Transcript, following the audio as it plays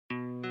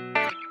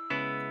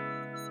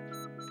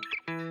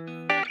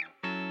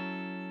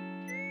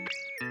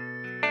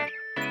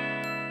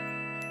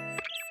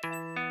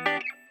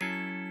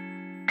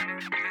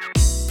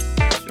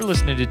You're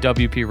listening to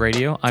WP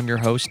Radio. I'm your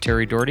host,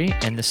 Terry Doherty,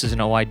 and this is an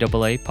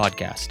OIAA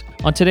podcast.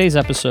 On today's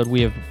episode, we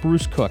have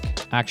Bruce Cook,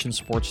 action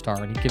sports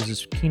star, and he gives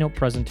his keynote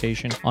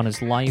presentation on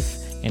his life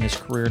and his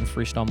career in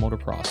freestyle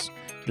motocross.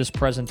 This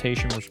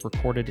presentation was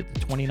recorded at the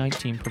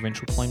 2019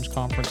 Provincial Claims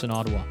Conference in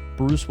Ottawa.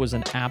 Bruce was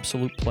an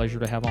absolute pleasure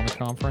to have on the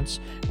conference,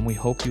 and we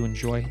hope you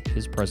enjoy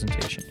his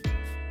presentation.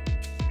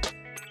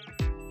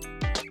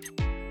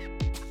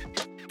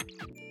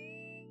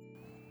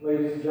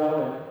 Ladies and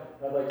gentlemen,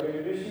 I'd like to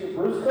introduce you to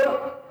Bruce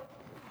Cook.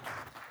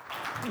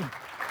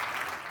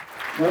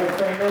 World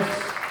famous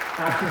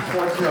action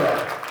sports hero.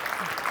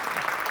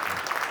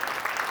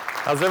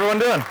 How's everyone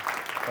doing?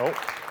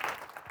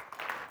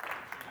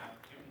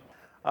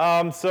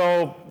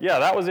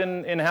 That was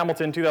in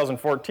Hamilton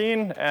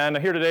 2014, and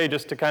I'm here today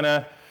just to kind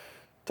of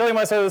tell you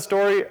my side of the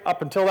story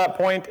up until that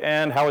point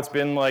and how it's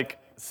been like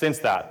since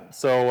that.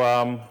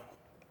 So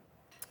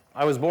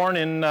I was born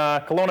in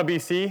Kelowna,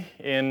 BC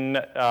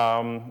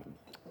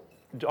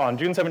on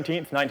June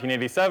 17th,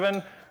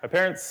 1987. My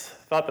parents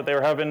thought that they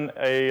were having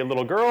a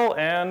little girl,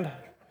 and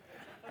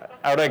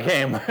out I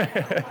came.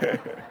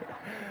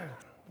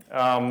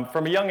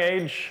 From a young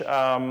age,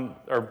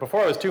 or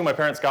before I was 2, my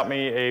parents got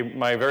me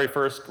my very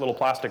first little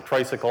plastic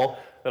tricycle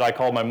that I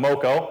called my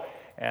Moco,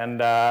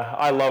 and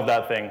I love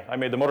that thing. I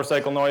made the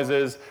motorcycle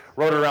noises,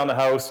 rode it around the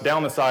house,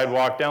 down the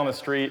sidewalk, down the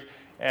street,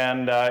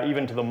 and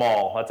even to the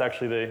mall. That's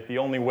actually the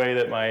only way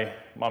that my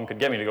mom could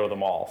get me to go to the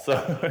mall.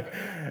 So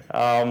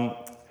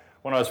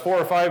when I was 4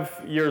 or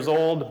 5 years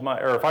old,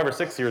 or 5 or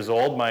 6 years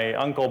old, my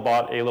uncle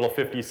bought a little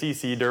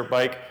 50cc dirt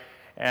bike,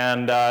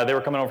 and they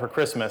were coming over for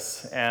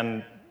Christmas,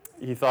 and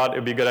he thought it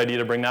would be a good idea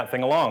to bring that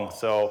thing along.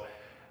 So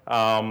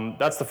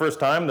that's the first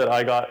time that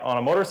I got on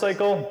a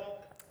motorcycle,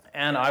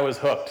 and I was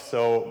hooked.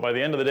 So by the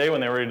end of the day,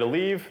 when they were ready to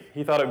leave,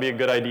 he thought it would be a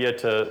good idea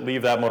to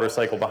leave that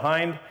motorcycle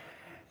behind,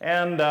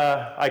 and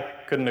I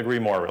couldn't agree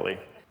more, really.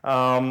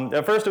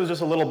 At first, it was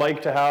just a little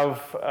bike to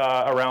have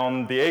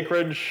around the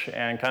acreage,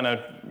 and kind of,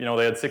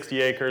 they had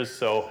 60 acres,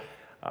 so,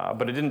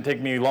 but it didn't take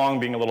me long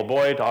being a little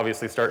boy to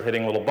obviously start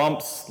hitting little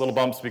bumps. Little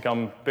bumps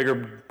become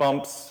bigger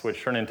bumps,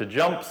 which turn into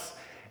jumps,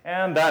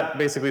 and that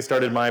basically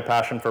started my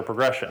passion for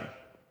progression.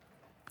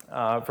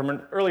 From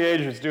an early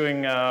age, I was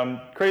doing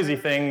crazy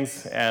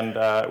things, and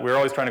we were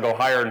always trying to go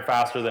higher and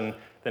faster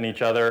than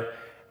each other,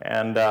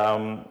 and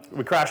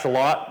we crashed a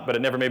lot, but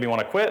it never made me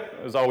want to quit.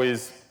 It was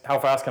always, how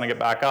fast can I get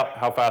back up?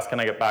 How fast can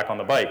I get back on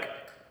the bike?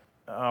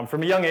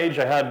 From a young age,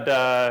 I had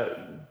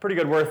pretty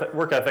good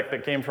work ethic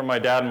that came from my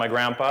dad and my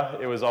grandpa.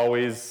 It was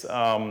always,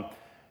 if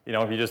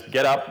you just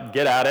get up,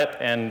 get at it,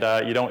 and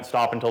you don't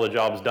stop until the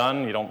job's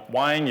done. You don't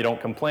whine, you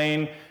don't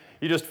complain.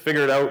 You just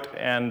figure it out,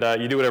 and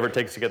you do whatever it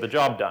takes to get the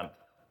job done.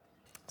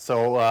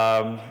 So,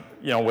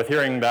 with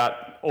hearing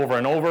that over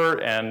and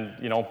over, and,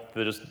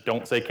 the just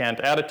don't say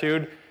can't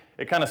attitude,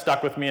 it kind of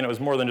stuck with me, and it was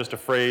more than just a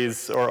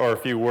phrase or a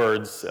few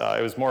words.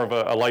 It was more of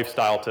a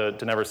lifestyle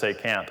to never say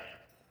can't.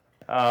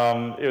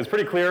 It was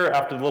pretty clear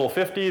after the little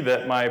 50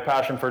 that my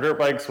passion for dirt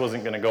bikes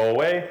wasn't going to go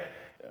away.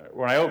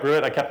 When I outgrew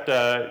it, I kept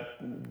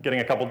getting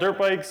a couple dirt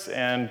bikes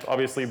and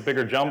obviously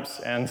bigger jumps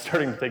and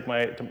starting to take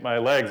my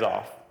legs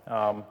off.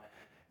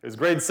 It was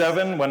grade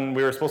 7 when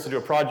we were supposed to do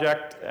a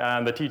project,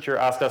 and the teacher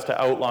asked us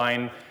to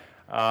outline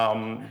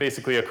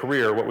basically a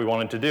career, what we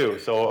wanted to do.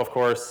 So, of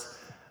course,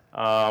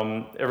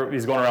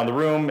 everybody's going around the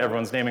room,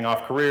 everyone's naming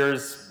off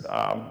careers.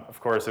 Of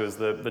course, it was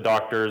the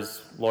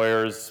doctors,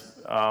 lawyers,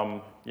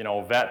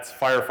 vets,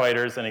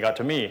 firefighters, and he got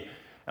to me.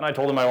 And I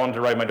told him I wanted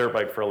to ride my dirt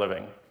bike for a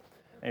living.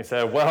 And he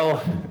said,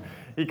 well,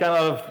 he kind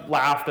of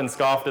laughed and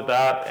scoffed at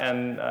that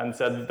and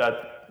said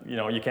that,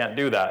 you can't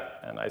do that.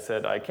 And I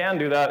said, I can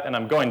do that, and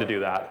I'm going to do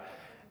that.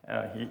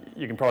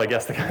 You can probably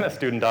guess the kind of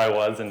student I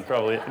was, and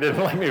probably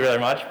didn't like me very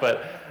much,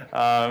 but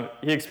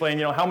he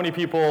explained, how many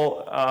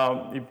people,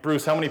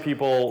 Bruce, how many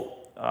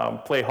people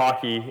play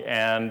hockey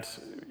and,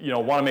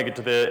 want to make it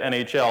to the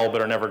NHL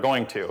but are never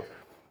going to?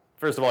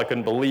 First of all, I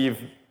couldn't believe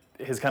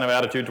his kind of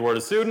attitude toward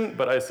a student,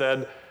 but I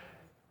said,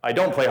 I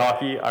don't play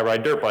hockey, I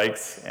ride dirt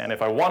bikes, and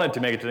if I wanted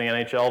to make it to the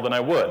NHL, then I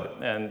would.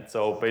 And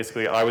so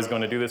basically, I was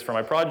going to do this for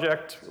my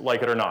project,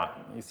 like it or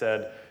not. He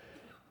said,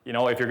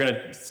 if you're going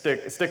to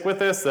stick with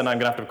this, then I'm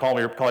going to have to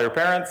call your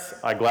parents.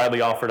 I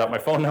gladly offered up my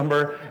phone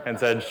number and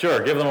said, sure,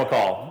 give them a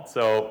call.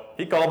 So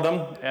he called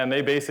them, and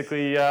they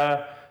basically,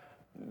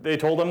 they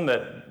told him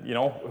that,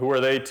 who are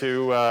they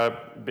to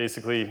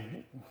basically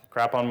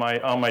crap on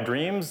my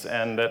dreams,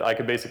 and that I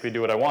could basically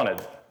do what I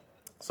wanted.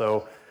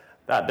 So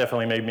that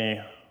definitely made me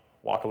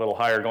walk a little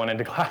higher going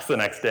into class the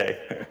next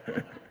day.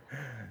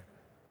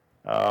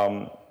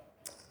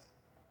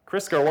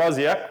 Chris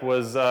Garwaziak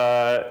was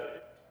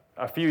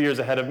a few years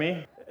ahead of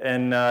me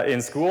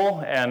in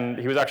school, and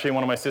he was actually in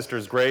one of my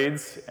sister's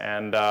grades,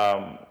 and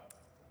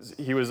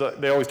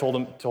they always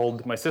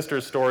told my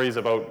sister's stories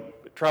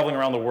about traveling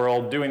around the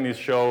world, doing these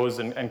shows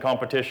and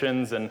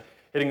competitions and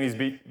hitting these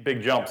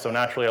big jumps. So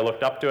naturally I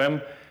looked up to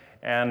him,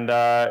 and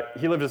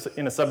he lived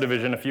in a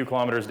subdivision a few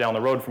kilometers down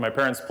the road from my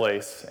parents'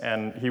 place,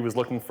 and he was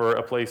looking for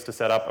a place to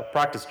set up a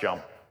practice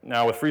jump.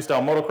 Now with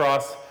freestyle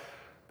motocross,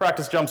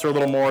 Practice jumps are a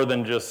little more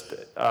than just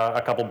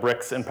a couple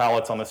bricks and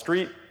pallets on the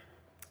street.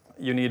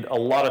 You need a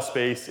lot of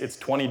space. It's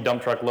 20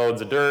 dump truck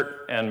loads of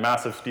dirt and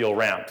massive steel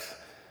ramps.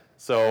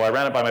 So I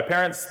ran it by my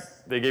parents.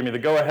 They gave me the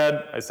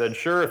go-ahead. I said,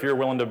 sure, if you're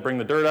willing to bring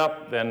the dirt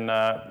up, then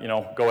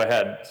go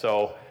ahead.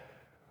 So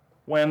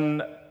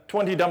when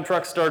 20 dump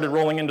trucks started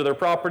rolling into their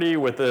property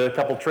with a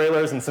couple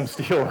trailers and some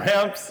steel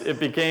ramps,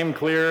 it became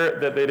clear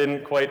that they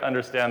didn't quite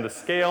understand the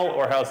scale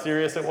or how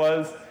serious it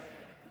was.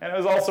 And it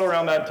was also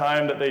around that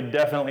time that they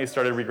definitely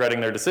started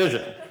regretting their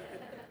decision.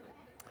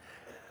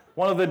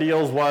 One of the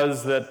deals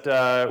was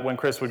that when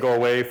Chris would go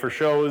away for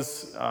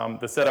shows,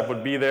 the setup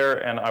would be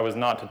there and I was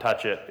not to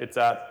touch it. It's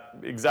at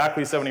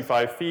exactly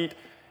 75 feet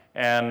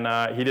and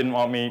he didn't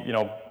want me,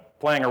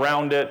 playing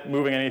around it,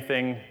 moving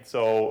anything.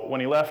 So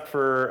when he left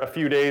for a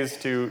few days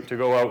to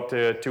go out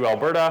to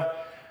Alberta,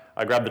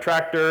 I grabbed the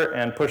tractor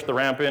and pushed the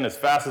ramp in as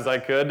fast as I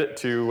could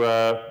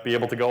to be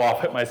able to go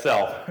off it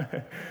myself.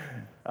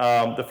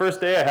 The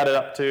first day I had it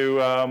up to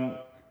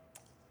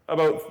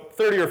about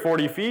 30 or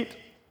 40 feet.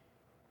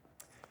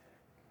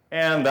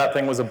 And that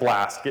thing was a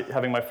blast,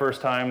 having my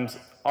first times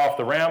off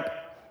the ramp,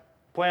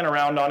 playing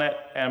around on it,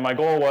 and my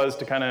goal was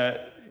to kind of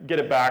get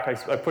it back.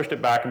 I pushed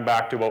it back and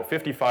back to about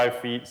 55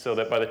 feet so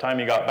that by the time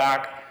he got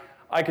back,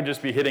 I could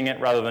just be hitting it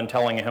rather than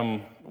telling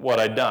him what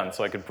I'd done,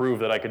 so I could prove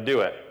that I could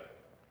do it.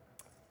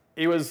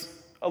 He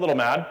was a little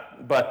mad,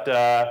 but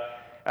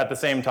at the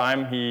same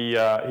time, he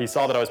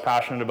saw that I was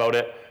passionate about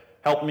it,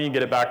 helped me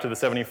get it back to the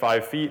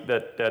 75 feet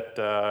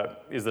that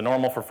is the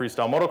normal for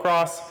freestyle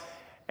motocross,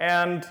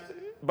 and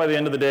by the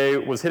end of the day,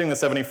 was hitting the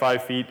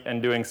 75 feet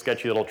and doing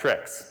sketchy little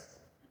tricks.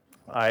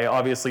 I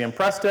obviously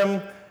impressed him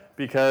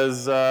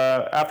because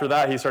after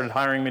that, he started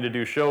hiring me to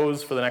do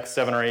shows for the next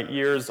 7 or 8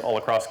 years all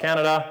across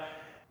Canada.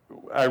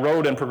 I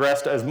rode and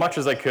progressed as much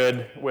as I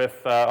could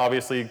with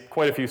obviously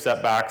quite a few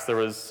setbacks. There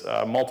was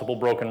multiple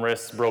broken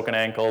wrists, broken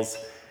ankles,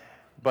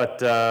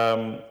 but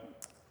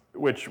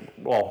which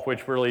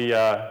really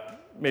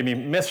made me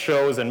miss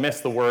shows and miss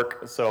the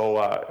work,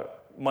 so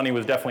money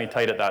was definitely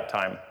tight at that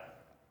time.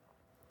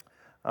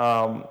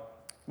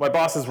 My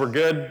bosses were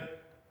good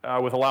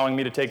with allowing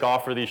me to take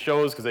off for these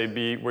shows because they'd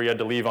be where you had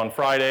to leave on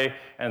Friday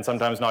and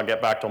sometimes not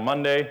get back till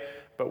Monday.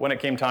 But when it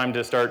came time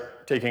to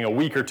start taking a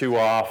week or two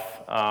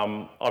off,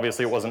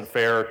 obviously it wasn't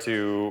fair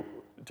to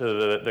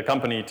the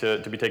company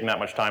to be taking that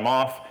much time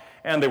off,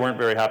 and they weren't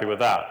very happy with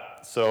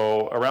that.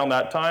 So around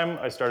that time,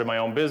 I started my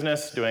own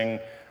business doing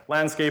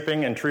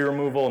landscaping and tree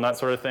removal and that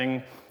sort of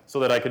thing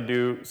so that I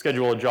could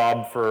schedule a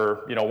job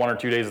for 1 or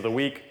 2 days of the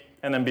week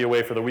and then be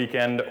away for the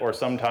weekend, or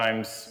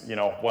sometimes,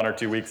 1 or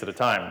 2 weeks at a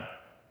time.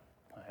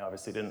 I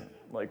obviously didn't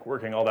like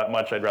working all that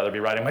much. I'd rather be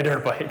riding my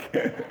dirt bike.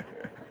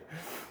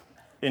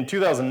 In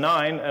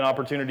 2009, an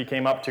opportunity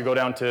came up to go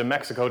down to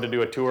Mexico to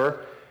do a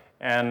tour,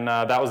 and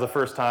that was the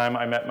first time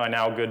I met my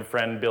now good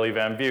friend Billy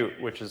Van Butte,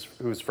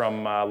 who's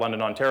from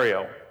London,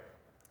 Ontario.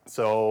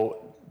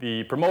 So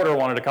the promoter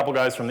wanted a couple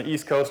guys from the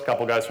East Coast, a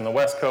couple guys from the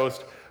West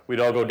Coast. We'd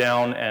all go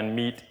down and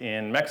meet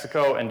in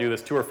Mexico and do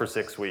this tour for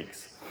 6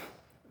 weeks.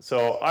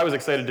 So I was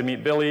excited to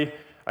meet Billy.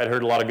 I'd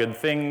heard a lot of good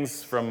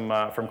things from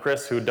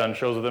Chris, who'd done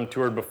shows with him,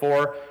 toured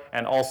before,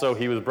 and also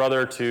he was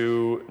brother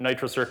to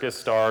Nitro Circus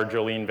star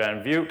Jolene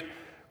Van Butte,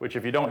 which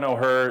if you don't know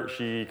her,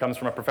 she comes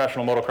from a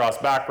professional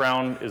motocross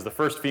background, is the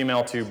first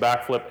female to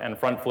backflip and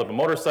front flip a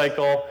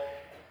motorcycle,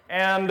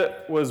 and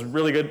is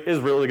really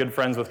good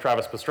friends with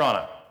Travis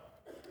Pastrana.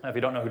 If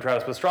you don't know who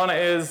Travis Pastrana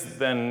is,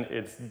 then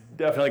it's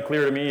definitely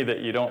clear to me that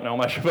you don't know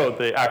much about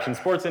the action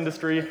sports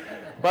industry,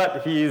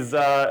 but he's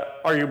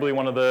arguably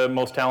one of the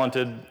most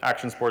talented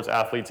action sports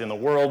athletes in the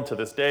world to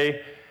this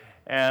day.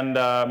 And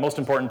most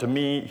important to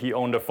me, he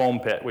owned a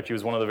foam pit, which he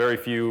was one of the very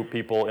few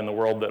people in the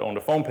world that owned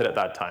a foam pit at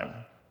that time.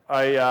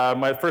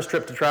 My first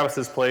trip to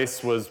Travis's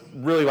place was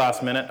really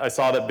last minute. I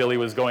saw that Billy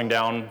was going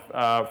down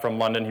from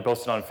London. He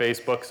posted on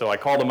Facebook, so I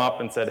called him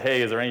up and said,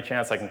 hey, is there any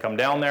chance I can come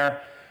down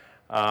there?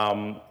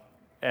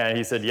 And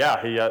he said,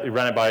 yeah, he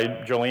ran it by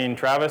Jolene,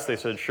 Travis. They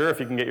said, sure, if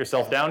you can get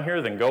yourself down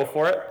here, then go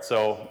for it.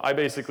 So I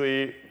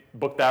basically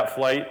booked that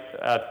flight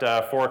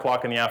at 4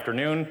 o'clock in the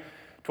afternoon.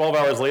 12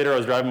 hours later, I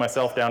was driving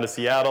myself down to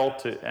Seattle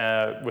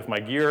with my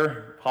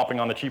gear,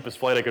 hopping on the cheapest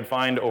flight I could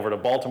find over to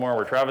Baltimore,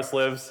 where Travis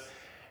lives.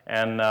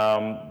 And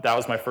that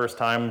was my first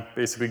time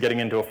basically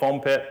getting into a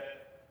foam pit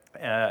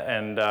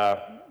and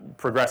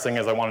progressing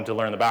as I wanted to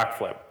learn the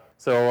backflip.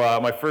 So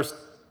my first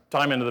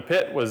time into the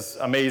pit was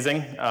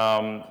amazing.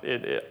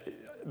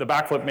 The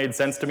backflip made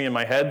sense to me in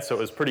my head, so it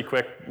was pretty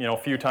quick, a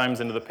few times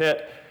into the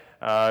pit,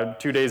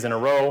 2 days in a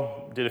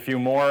row, did a few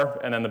more,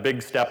 and then the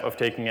big step of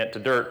taking it to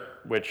dirt,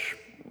 which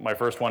my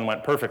first one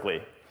went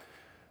perfectly.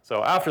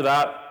 So after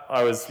that,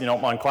 I was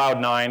on cloud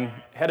 9,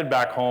 headed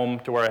back home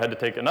to where I had to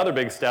take another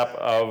big step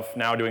of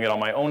now doing it on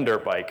my own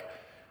dirt bike.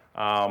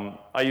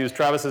 I use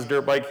Travis's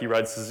dirt bike, he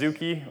rides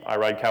Suzuki, I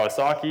ride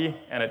Kawasaki,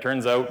 and it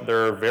turns out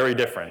they're very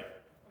different.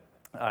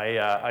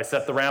 I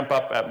set the ramp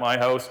up at my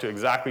house to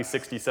exactly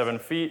 67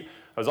 feet.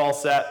 I was all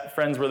set,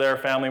 friends were there,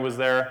 family was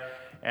there,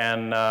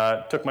 and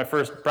took my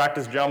first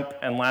practice jump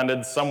and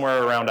landed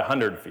somewhere around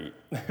 100 feet,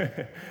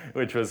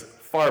 which was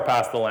far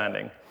past the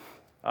landing.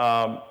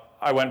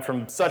 I went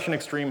from such an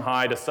extreme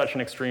high to such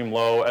an extreme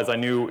low as I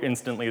knew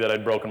instantly that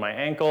I'd broken my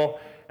ankle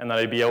and that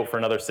I'd be out for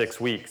another 6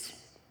 weeks.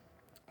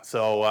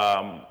 So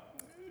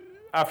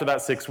after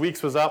that 6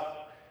 weeks was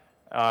up,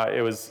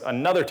 it was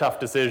another tough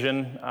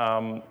decision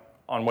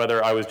on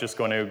whether I was just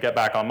going to get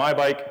back on my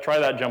bike, try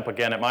that jump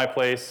again at my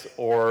place,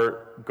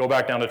 or go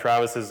back down to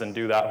Travis's and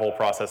do that whole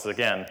process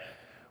again,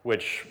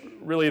 which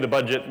really the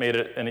budget made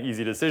it an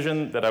easy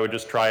decision that I would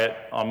just try it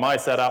on my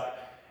setup.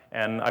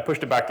 And I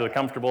pushed it back to the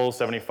comfortable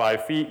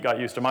 75 feet, got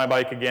used to my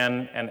bike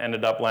again, and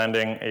ended up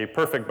landing a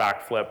perfect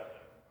backflip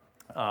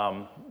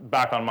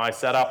back on my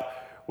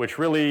setup, which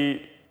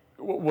really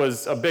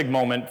was a big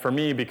moment for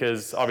me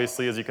because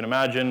obviously, as you can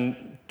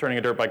imagine, turning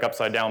a dirt bike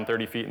upside down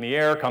 30 feet in the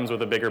air comes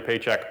with a bigger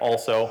paycheck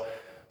also.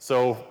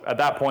 So at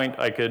that point,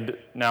 I could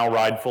now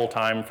ride full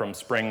time from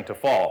spring to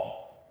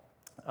fall.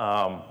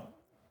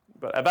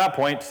 But at that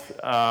point,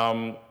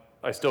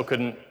 I still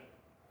couldn't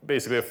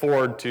basically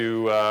afford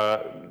to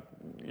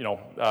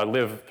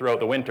live throughout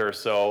the winter.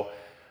 So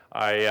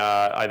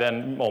I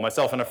then,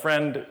 myself and a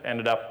friend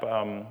ended up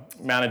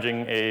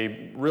managing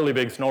a really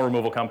big snow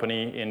removal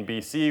company in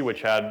BC,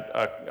 which had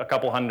a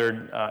couple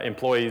hundred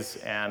employees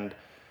and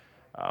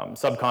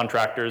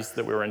subcontractors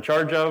that we were in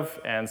charge of.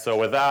 And so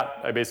with that,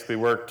 I basically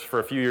worked for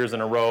a few years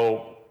in a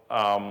row,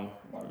 a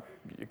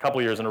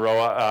couple years in a row,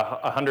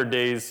 100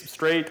 days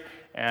straight,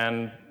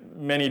 and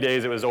many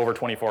days it was over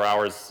 24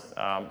 hours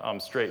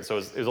straight. So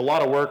it was a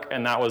lot of work,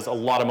 and that was a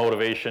lot of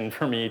motivation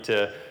for me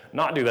to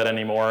not do that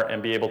anymore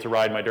and be able to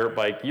ride my dirt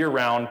bike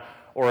year-round,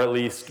 or at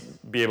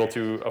least be able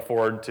to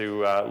afford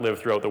to live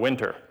throughout the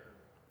winter.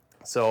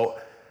 So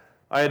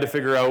I had to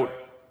figure out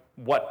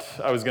what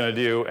I was going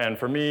to do, and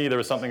for me, there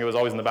was something that was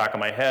always in the back of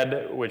my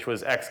head, which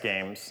was X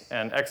Games.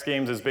 And X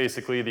Games is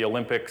basically the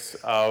Olympics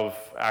of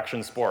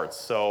action sports.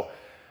 So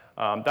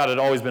that had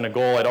always been a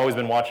goal. I'd always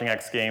been watching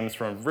X Games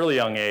from a really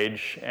young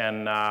age,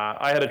 and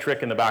I had a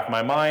trick in the back of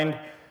my mind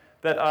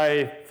that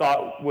I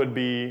thought would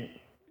be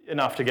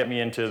enough to get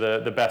me into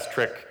the best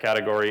trick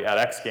category at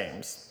X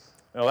Games.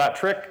 Now that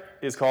trick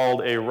is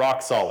called a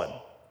rock solid,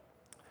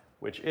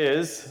 which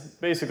is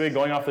basically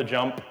going off the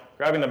jump,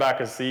 grabbing the back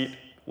of the seat,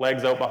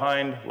 legs out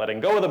behind, letting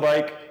go of the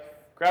bike,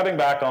 grabbing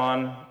back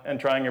on, and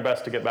trying your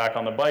best to get back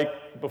on the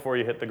bike before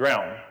you hit the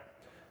ground.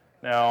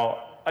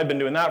 Now, I'd been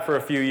doing that for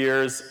a few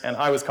years, and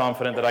I was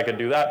confident that I could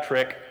do that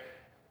trick,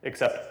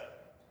 except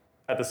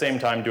at the same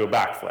time do a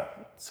backflip,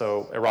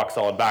 so a rock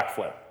solid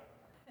backflip.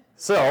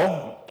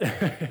 So,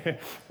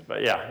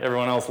 but yeah,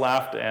 everyone else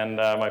laughed, and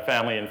my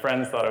family and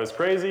friends thought I was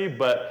crazy,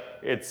 but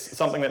it's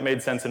something that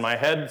made sense in my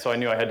head, so I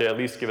knew I had to at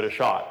least give it a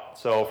shot.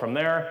 So from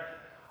there,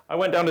 I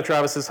went down to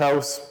Travis's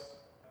house,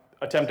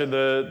 attempted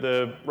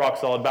the rock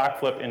solid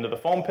backflip into the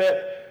foam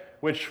pit,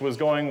 which was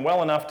going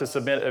well enough to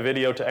submit a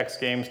video to X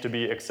Games to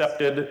be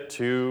accepted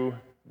to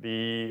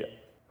the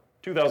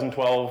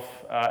 2012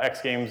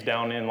 X Games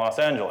down in Los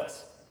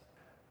Angeles.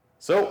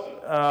 So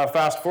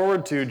fast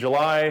forward to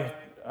July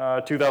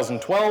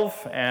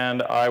 2012,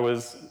 and I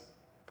was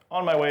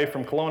on my way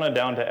from Kelowna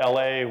down to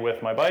LA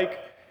with my bike,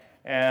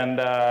 and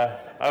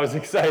I was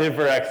excited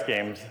for X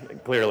Games,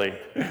 clearly.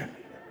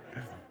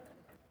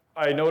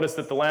 I noticed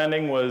that the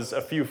landing was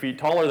a few feet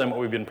taller than what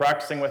we've been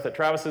practicing with at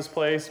Travis's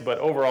place, but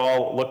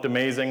overall looked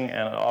amazing,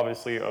 and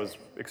obviously I was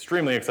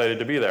extremely excited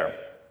to be there.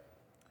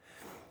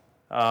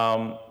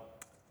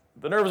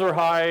 The nerves were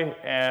high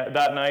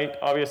that night,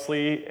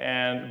 obviously,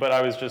 but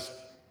I was just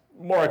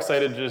more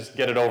excited to just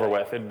get it over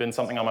with. It had been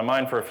something on my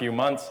mind for a few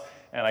months,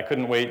 and I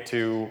couldn't wait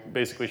to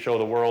basically show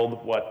the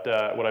world what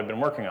I've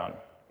been working on.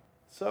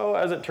 So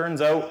as it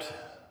turns out,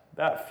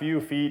 that few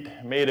feet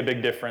made a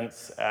big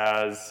difference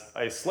as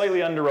I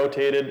slightly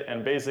under-rotated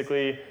and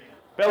basically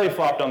belly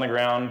flopped on the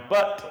ground,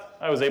 but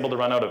I was able to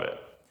run out of it.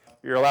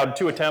 You're allowed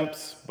 2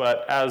 attempts,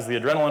 but as the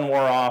adrenaline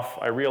wore off,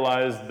 I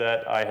realized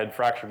that I had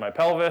fractured my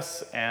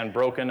pelvis and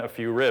broken a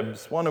few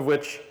ribs, one of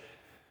which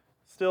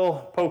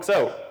still pokes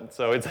out.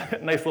 So it's a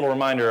nice little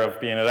reminder of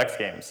being at X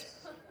Games.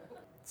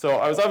 So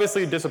I was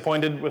obviously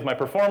disappointed with my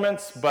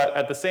performance, but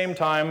at the same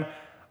time,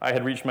 I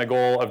had reached my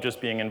goal of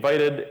just being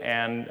invited,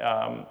 and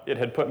it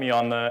had put me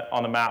on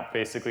the map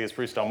basically as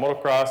freestyle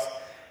motocross,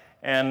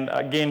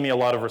 and gained me a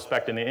lot of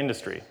respect in the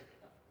industry.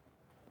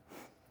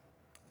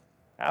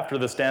 After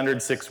the standard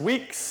 6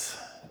 weeks,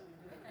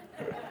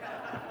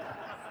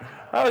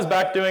 I was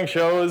back doing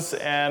shows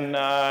and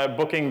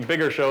booking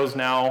bigger shows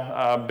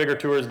now, bigger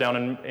tours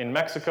down in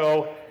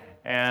Mexico,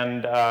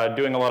 and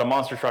doing a lot of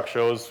monster truck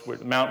shows,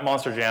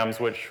 Monster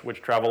Jams,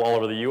 which travel all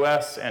over the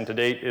US, and to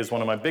date is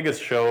one of my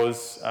biggest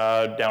shows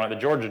down at the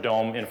Georgia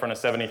Dome in front of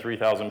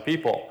 73,000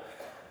 people.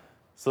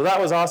 So that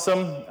was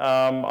awesome.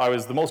 I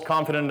was the most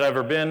confident I've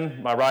ever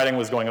been. My riding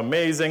was going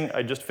amazing.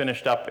 I just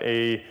finished up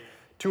a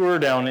tour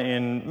down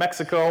in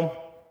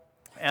Mexico,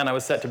 and I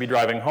was set to be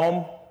driving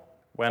home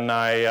when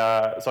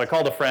so I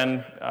called a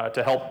friend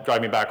to help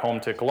drive me back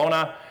home to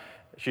Kelowna.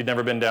 She'd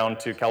never been down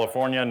to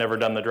California, never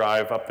done the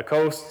drive up the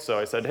coast, so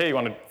I said, hey, you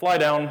want to fly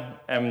down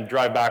and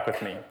drive back with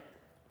me?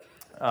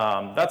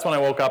 That's when I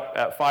woke up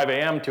at 5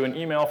 a.m. to an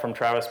email from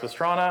Travis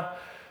Pastrana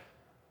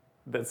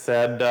that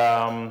said,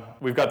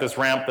 we've got this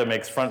ramp that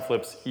makes front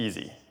flips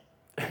easy.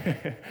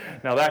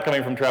 Now that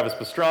coming from Travis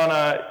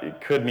Pastrana,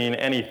 it could mean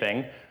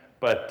anything,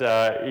 but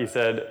he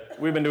said,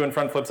 we've been doing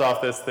front flips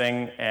off this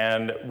thing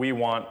and we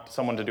want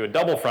someone to do a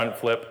double front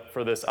flip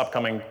for this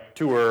upcoming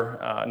tour,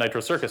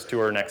 Nitro Circus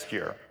tour next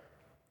year.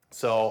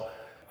 So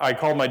I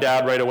called my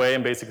dad right away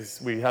and basically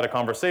we had a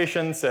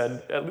conversation,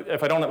 said,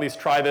 if I don't at least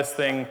try this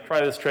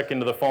trick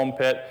into the foam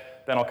pit,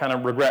 then I'll kind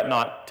of regret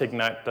not taking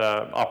that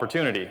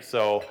opportunity.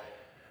 So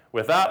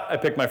with that, I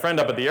picked my friend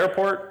up at the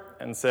airport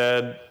and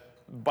said,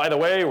 by the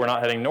way, we're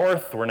not heading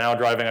north. We're now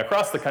driving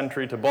across the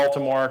country to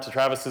Baltimore, to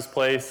Travis's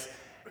place.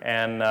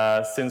 And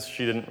since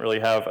she didn't really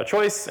have a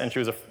choice, and she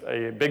was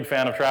a big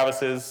fan of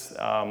Travis's,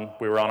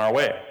 we were on our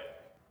way.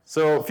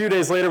 So a few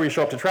days later, we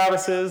show up to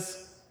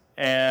Travis's,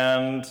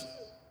 and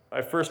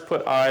I first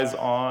put eyes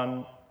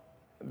on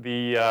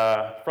the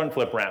front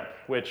flip ramp,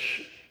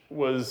 which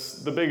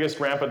was the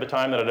biggest ramp at the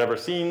time that I'd ever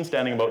seen,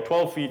 standing about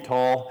 12 feet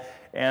tall,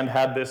 and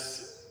had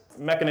this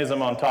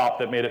mechanism on top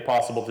that made it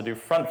possible to do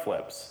front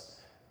flips.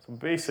 So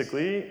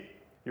basically,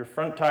 your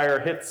front tire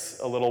hits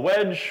a little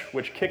wedge,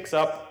 which kicks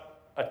up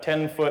a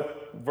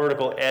 10-foot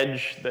vertical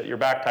edge that your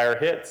back tire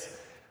hits,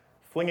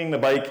 flinging the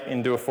bike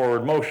into a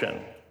forward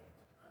motion.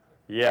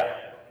 Yeah,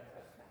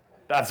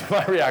 that's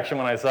my reaction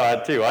when I saw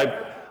it too. I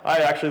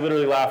actually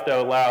literally laughed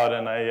out loud,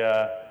 and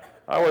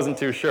I wasn't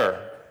too sure.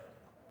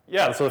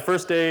 Yeah, so the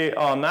first day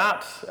on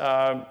that,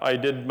 I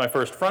did my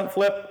first front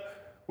flip,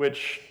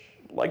 which,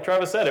 like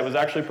Travis said, it was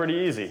actually pretty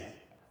easy.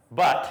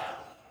 But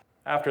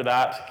after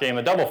that came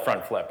the double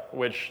front flip,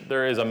 which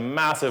there is a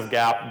massive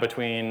gap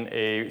between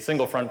a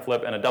single front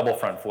flip and a double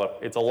front flip.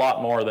 It's a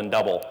lot more than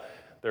double.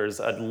 There's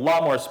a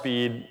lot more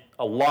speed,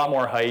 a lot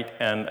more height,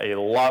 and a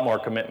lot more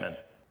commitment.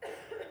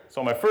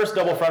 So my first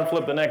double front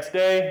flip the next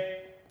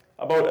day,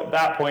 about at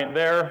that point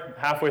there,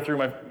 halfway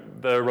through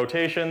the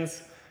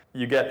rotations,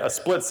 you get a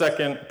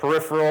split-second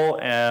peripheral,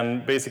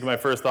 and basically my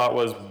first thought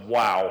was,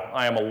 wow,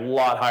 I am a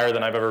lot higher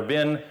than I've ever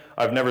been.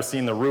 I've never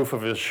seen the roof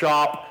of his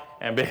shop,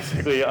 and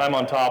basically I'm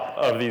on top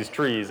of these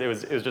trees. It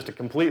was just a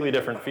completely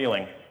different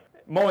feeling.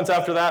 Moments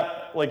after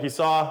that, like you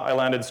saw, I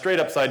landed straight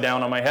upside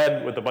down on my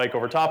head with the bike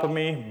over top of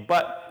me,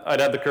 but I'd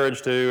had the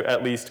courage to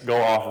at least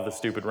go off of the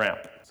stupid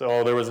ramp.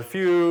 So there was a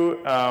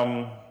few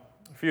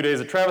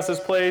days at Travis's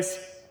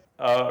place,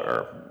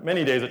 or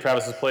many days at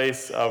Travis's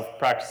place of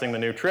practicing the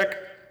new trick.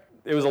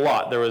 It was a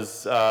lot. There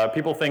was,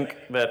 people think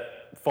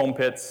that foam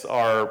pits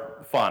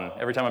are fun.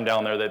 Every time I'm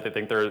down there, they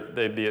think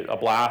they'd be a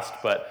blast,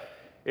 but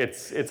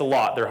it's a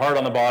lot. They're hard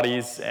on the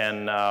bodies,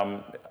 and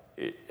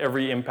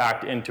every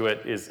impact into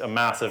it is a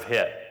massive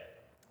hit.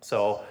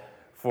 So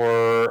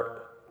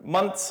for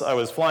months, I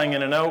was flying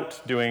in and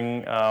out,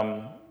 doing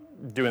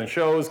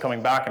shows,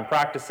 coming back and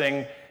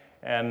practicing.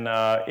 And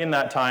in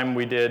that time,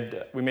 we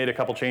made a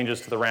couple changes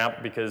to the ramp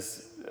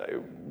because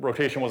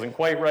rotation wasn't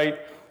quite right.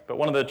 But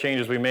one of the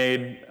changes we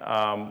made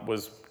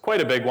was quite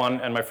a big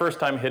one. And my first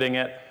time hitting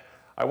it,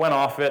 I went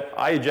off it.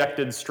 I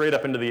ejected straight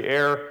up into the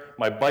air.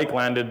 My bike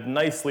landed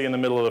nicely in the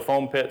middle of the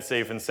foam pit,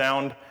 safe and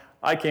sound.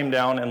 I came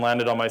down and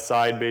landed on my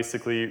side,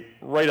 basically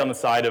right on the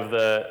side of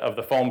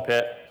the foam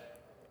pit,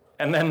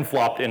 and then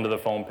flopped into the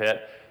foam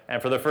pit. And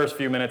for the first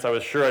few minutes, I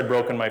was sure I'd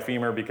broken my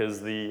femur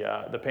because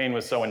the pain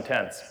was so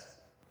intense.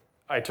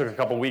 I took a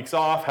couple weeks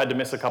off, had to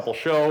miss a couple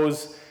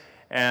shows,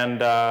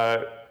 and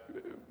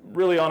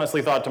really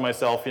honestly thought to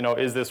myself,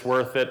 is this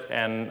worth it?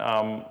 And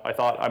I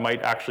thought I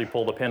might actually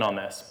pull the pin on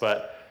this.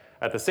 But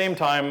at the same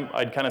time,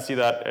 I'd kind of see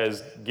that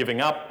as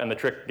giving up and the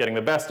trick getting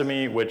the best of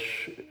me,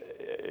 which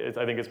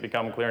I think it's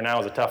become clear now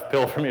is a tough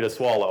pill for me to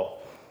swallow.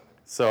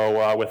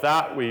 So with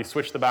that, we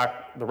switched the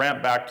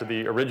ramp back to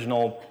the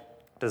original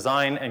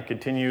design and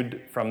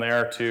continued from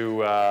there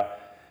to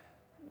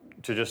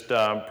just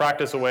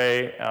practice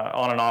away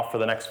on and off for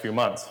the next few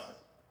months.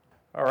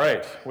 All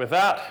right, with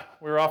that,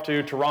 we were off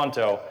to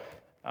Toronto,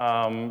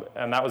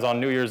 and that was on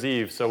New Year's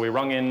Eve. So we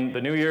rung in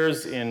the New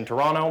Year's in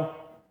Toronto,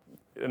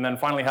 and then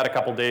finally had a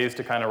couple days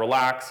to kind of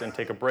relax and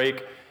take a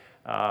break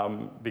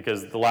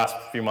because the last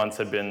few months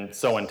had been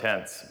so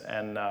intense.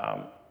 And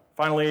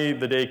finally,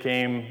 the day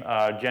came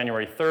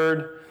January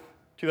 3rd,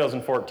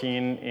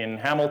 2014 in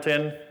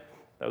Hamilton.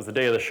 That was the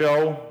day of the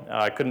show.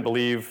 I couldn't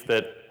believe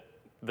that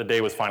the day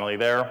was finally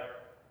there.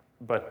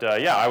 But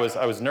yeah, I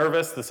was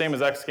nervous, the same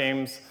as X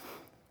Games.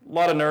 A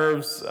lot of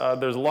nerves,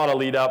 there's a lot of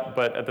lead up,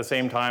 but at the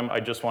same time, I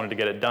just wanted to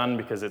get it done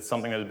because it's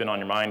something that has been on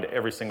your mind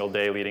every single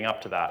day leading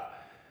up to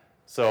that.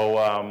 So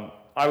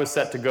I was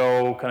set to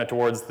go kind of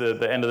towards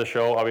the end of the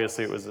show.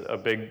 Obviously, it was a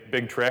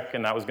big trick,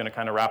 and that was going to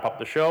kind of wrap up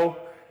the show.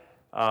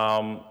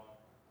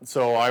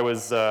 So I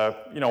was,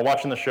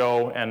 watching the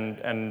show,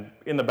 and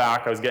in the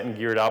back, I was getting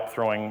geared up,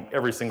 throwing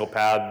every single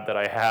pad that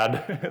I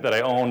had, that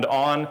I owned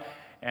on,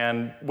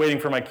 and waiting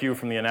for my cue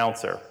from the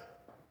announcer.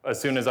 As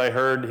soon as I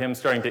heard him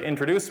starting to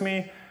introduce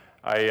me,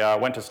 I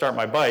went to start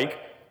my bike,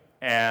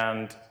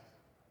 and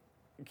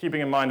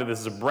keeping in mind that this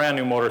is a brand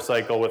new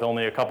motorcycle with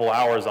only a couple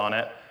hours on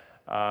it,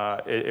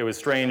 It was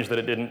strange that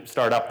it didn't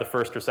start up the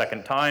first or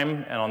second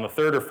time, and on the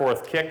third or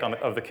fourth kick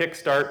of the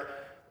kickstart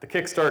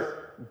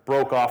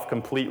broke off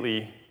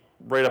completely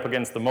right up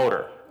against the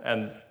motor.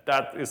 And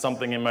that is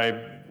something in my,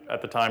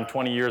 at the time,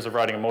 20 years of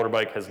riding a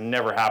motorbike has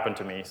never happened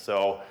to me.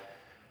 So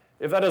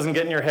if that doesn't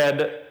get in your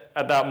head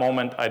at that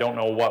moment, I don't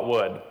know what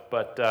would.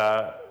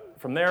 But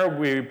from there,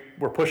 we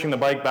were pushing the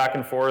bike back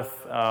and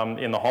forth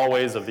in the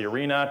hallways of the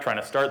arena, trying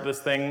to start this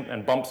thing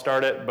and bump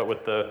start it, but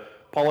with the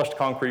polished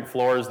concrete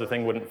floors, the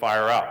thing wouldn't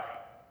fire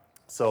up.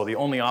 So the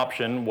only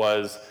option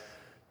was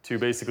to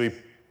basically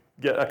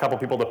get a couple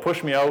people to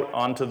push me out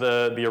onto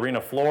the arena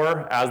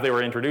floor as they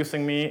were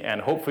introducing me, and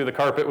hopefully the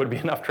carpet would be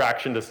enough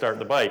traction to start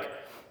the bike,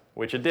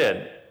 which it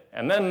did.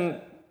 And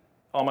then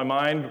on my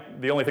mind,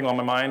 the only thing on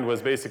my mind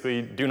was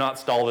basically do not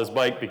stall this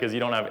bike because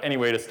you don't have any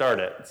way to start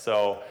it.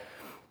 So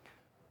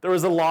there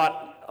was a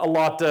lot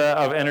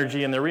of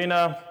energy in the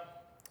arena.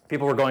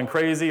 People were going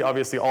crazy.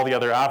 Obviously, all the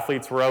other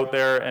athletes were out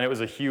there, and it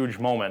was a huge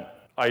moment.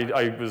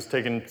 I was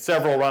taking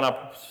several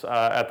run-ups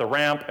at the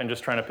ramp and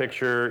just trying to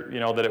picture,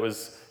 that it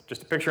was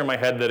just a picture in my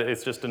head that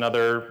it's just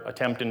another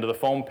attempt into the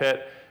foam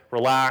pit,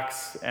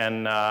 relax,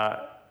 and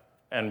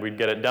we'd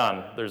get it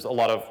done. There's a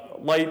lot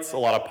of lights, a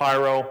lot of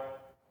pyro.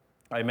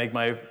 I make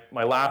my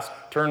last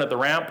turn at the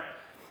ramp,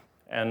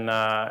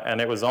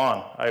 and it was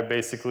on. I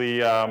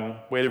basically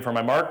waited for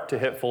my mark to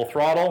hit full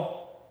throttle,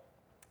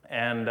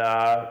 and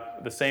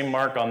the same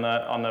mark on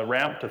the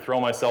ramp to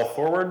throw myself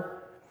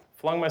forward.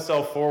 Flung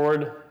myself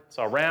forward,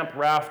 saw ramp,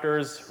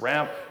 rafters,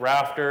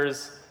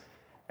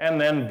 and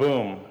then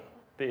boom,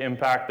 the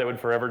impact that would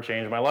forever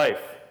change my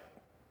life.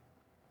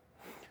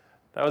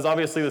 That was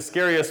obviously the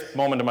scariest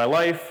moment of my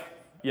life.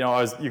 You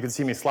could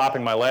see me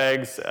slapping my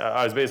legs.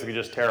 I was basically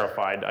just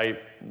terrified. I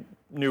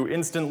knew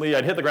instantly,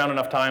 I'd hit the ground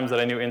enough times that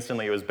I knew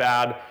instantly it was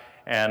bad,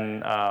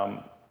 and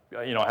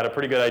had a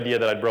pretty good idea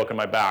that I'd broken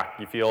my back.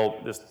 You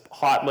feel this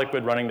hot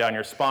liquid running down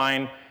your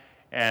spine,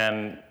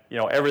 and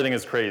everything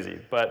is crazy.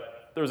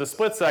 But there was a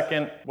split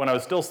second when I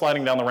was still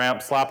sliding down the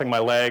ramp, slapping my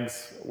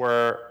legs,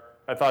 where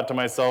I thought to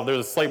myself,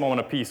 there's a slight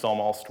moment of peace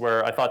almost,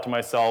 where I thought to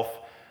myself,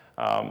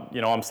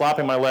 I'm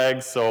slapping my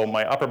legs, so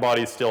my upper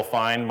body's still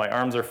fine, my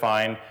arms are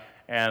fine,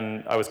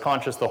 and I was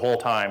conscious the whole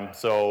time,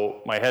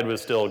 so my head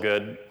was still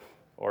good,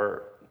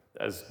 or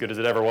as good as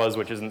it ever was,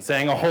 which isn't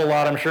saying a whole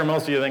lot, I'm sure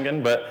most of you are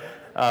thinking, but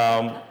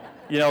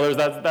there's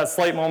that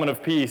slight moment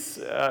of peace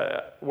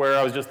where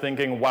I was just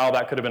thinking, wow,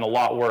 that could have been a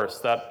lot worse.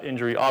 That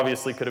injury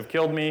obviously could have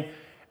killed me,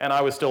 and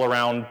I was still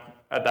around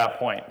at that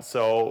point.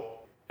 So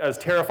as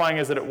terrifying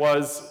as it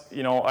was,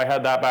 I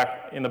had that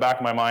back in the back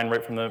of my mind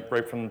right from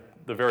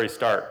the very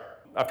start.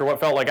 After what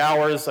felt like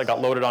hours, I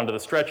got loaded onto the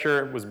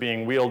stretcher, was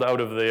being wheeled out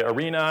of the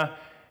arena,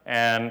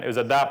 and it was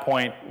at that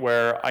point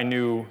where I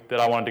knew that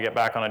I wanted to get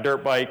back on a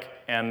dirt bike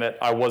and that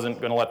I wasn't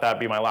going to let that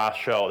be my last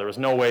show. There was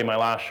no way my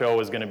last show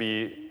was going to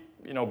be,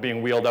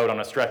 being wheeled out on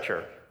a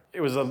stretcher.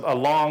 It was a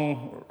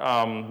long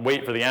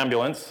wait for the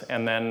ambulance,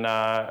 and then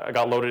I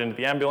got loaded into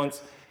the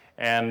ambulance,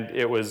 and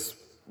it was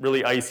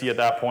really icy at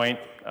that point.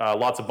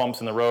 Lots of bumps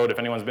in the road. If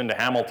anyone's been to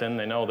Hamilton,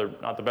 they know they're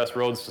not the best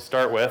roads to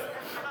start with.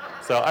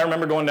 So I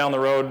remember going down the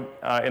road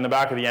in the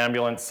back of the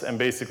ambulance and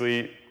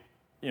basically,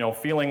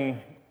 feeling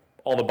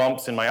all the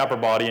bumps in my upper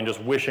body and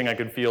just wishing I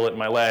could feel it in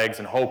my legs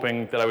and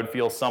hoping that I would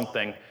feel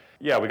something.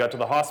 Yeah, we got to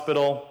the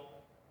hospital,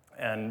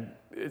 and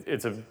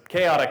it's a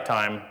chaotic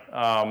time.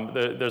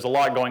 There's a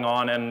lot going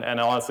on, and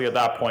honestly at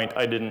that point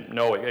I didn't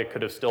know it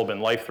could have still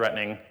been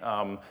life-threatening.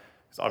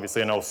 Because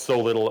obviously I know so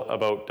little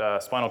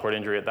about spinal cord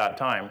injury at that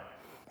time.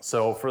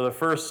 So for the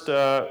first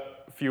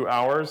few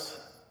hours,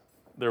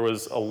 there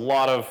was a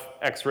lot of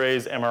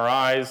x-rays,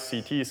 MRIs,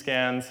 CT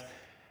scans,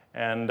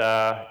 and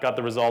got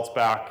the results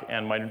back,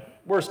 and my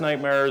worst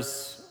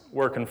nightmares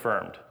were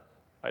confirmed.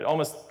 I'd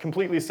almost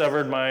completely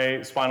severed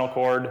my spinal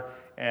cord,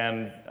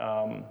 and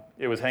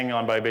it was hanging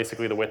on by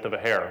basically the width of a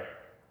hair.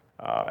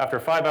 After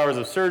 5 hours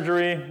of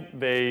surgery,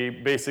 they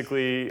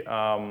basically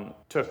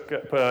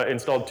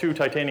installed 2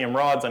 titanium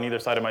rods on either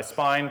side of my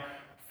spine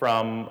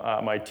from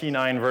my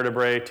T9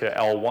 vertebrae to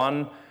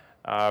L1,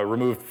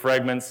 removed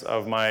fragments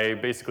of my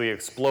basically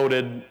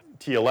exploded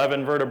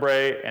T11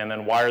 vertebrae, and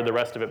then wired the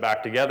rest of it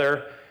back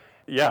together.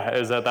 Yeah,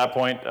 as at that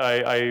point,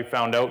 I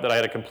found out that I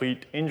had a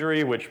complete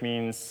injury, which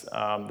means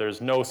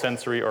there's no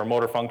sensory or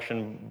motor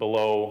function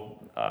below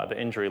the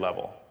injury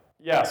level.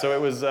 Yeah, so it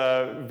was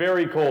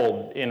very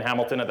cold in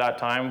Hamilton at that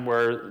time,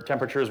 where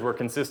temperatures were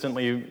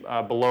consistently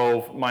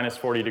below minus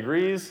 40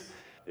 degrees.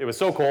 It was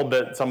so cold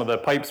that some of the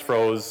pipes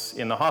froze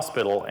in the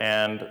hospital,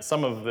 and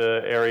some of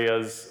the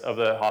areas of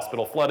the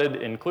hospital flooded,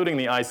 including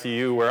the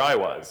ICU where I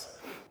was.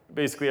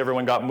 Basically,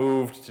 everyone got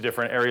moved to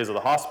different areas of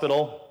the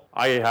hospital.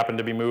 I happened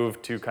to be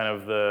moved to kind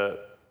of the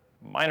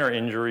minor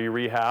injury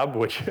rehab,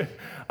 which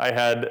I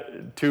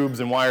had tubes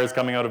and wires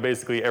coming out of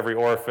basically every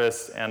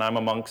orifice, and I'm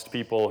amongst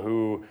people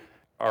who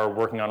are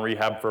working on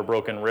rehab for a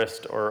broken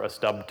wrist or a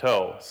stubbed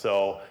toe.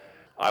 So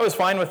I was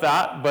fine with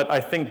that, but I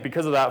think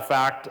because of that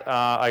fact,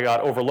 I got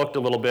overlooked a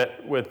little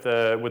bit with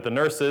the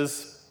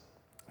nurses,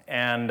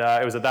 And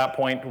it was at that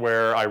point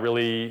where I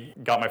really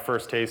got my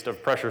first taste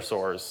of pressure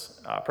sores.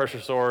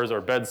 Pressure sores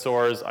or bed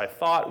sores I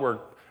thought were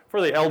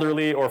for the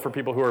elderly or for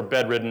people who are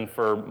bedridden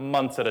for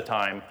months at a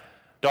time.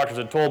 Doctors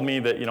had told me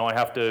that I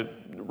have to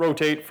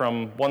rotate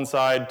from one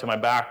side to my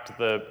back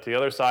to the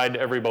other side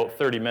every about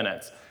 30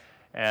 minutes.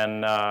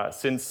 And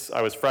since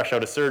I was fresh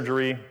out of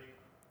surgery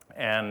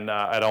and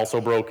I'd also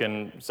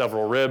broken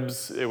several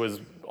ribs, it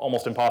was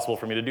almost impossible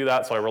for me to do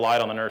that, so I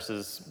relied on the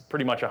nurses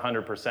pretty much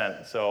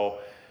 100%. So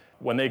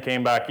when they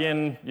came back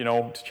in,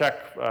 to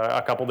check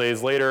a couple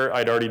days later,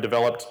 I'd already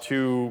developed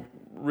 2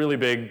 really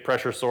big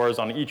pressure sores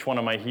on each one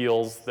of my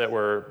heels that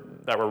were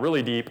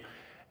really deep.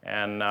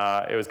 And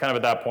it was kind of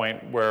at that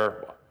point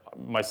where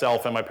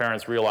myself and my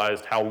parents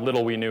realized how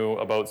little we knew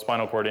about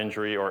spinal cord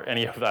injury or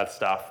any of that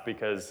stuff,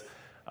 because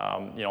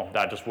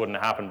that just wouldn't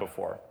have happened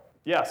before.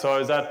 Yeah, so I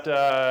was at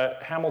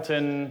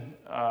Hamilton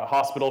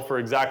Hospital for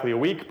exactly a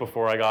week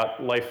before I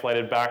got life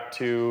flighted back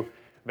to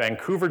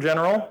Vancouver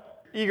General.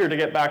 Eager to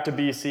get back to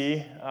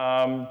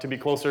BC, to be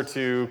closer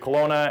to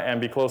Kelowna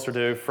and be closer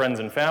to friends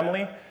and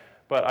family.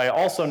 But I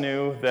also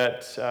knew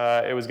that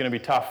it was going to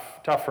be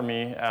tough for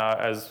me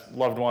as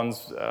loved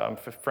ones,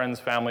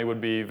 friends, family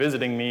would be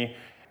visiting me.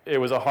 It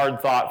was a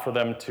hard thought for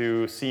them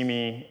to see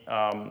me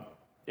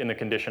in the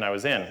condition I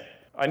was in.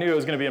 I knew it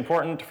was going to be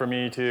important for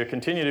me to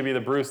continue to be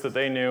the Bruce that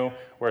they knew,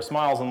 where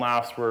smiles and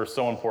laughs were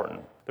so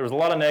important. There was a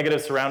lot of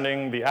negatives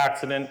surrounding the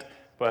accident,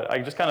 but I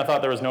just kind of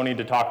thought there was no need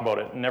to talk about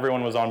it, and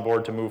everyone was on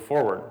board to move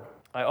forward.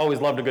 I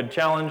always loved a good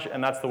challenge,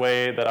 and that's the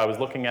way that I was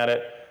looking at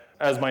it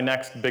as my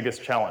next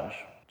biggest challenge.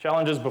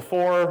 Challenges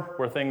before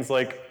were things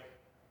like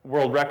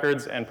world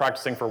records and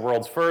practicing for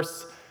world's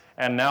firsts,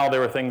 and now there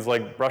were things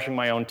like brushing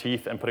my own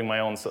teeth and putting my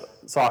own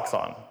socks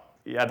on.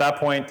 At that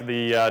point,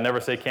 the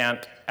never say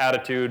can't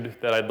attitude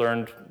that I'd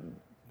learned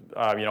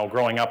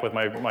growing up with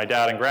my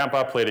dad and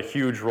grandpa played a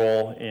huge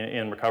role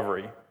in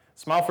recovery.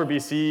 Smile for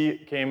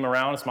BC came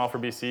around. Smile for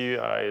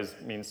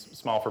BC means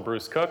Smile for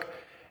Bruce Cook.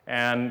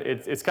 And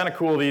it's kind of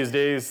cool these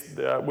days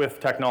with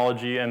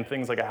technology and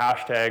things like a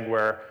hashtag,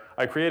 where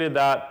I created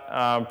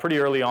that pretty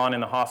early on in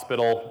the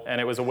hospital,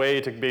 and it was a way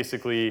to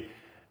basically,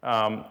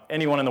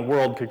 anyone in the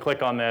world could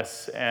click on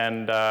this,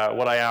 and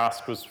what I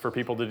asked was for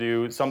people to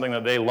do something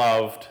that they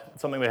loved,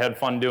 something they had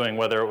fun doing,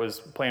 whether it was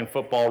playing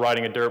football,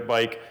 riding a dirt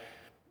bike,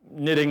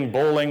 knitting,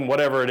 bowling,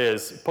 whatever it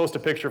is. Post a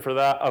picture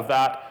of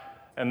that,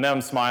 and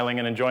them smiling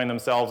and enjoying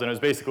themselves, and it was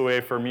basically a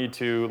way for me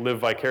to live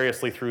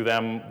vicariously through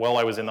them while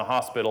I was in the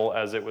hospital,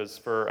 as it was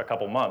for a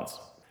couple months.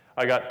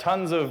 I got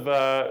tons of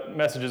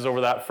messages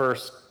over the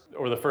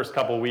first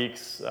couple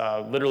weeks,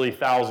 literally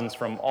thousands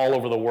from all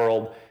over the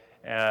world,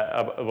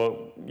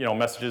 about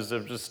messages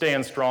of just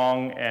staying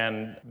strong,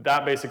 and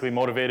that basically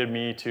motivated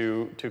me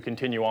to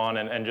continue on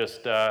and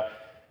just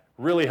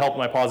really helped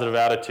my positive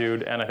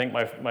attitude. And I think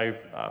my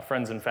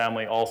friends and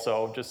family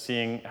also, just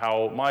seeing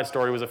how my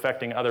story was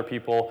affecting other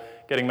people,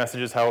 getting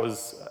messages how it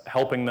was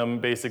helping them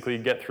basically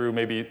get through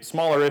maybe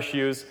smaller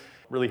issues,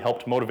 really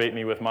helped motivate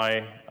me with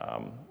my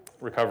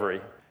recovery.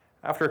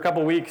 After a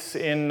couple weeks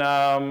at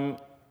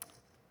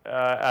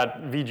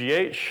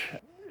VGH,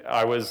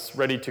 I was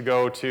ready to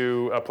go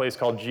to a place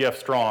called GF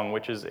Strong,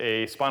 which is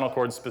a spinal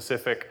cord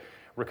specific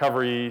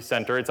recovery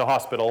center. It's a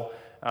hospital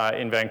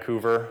in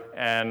Vancouver,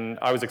 and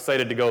I was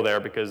excited to go there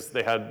because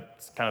they had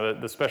kind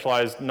of the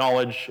specialized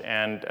knowledge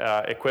and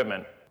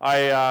equipment.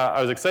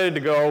 I was excited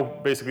to go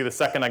basically the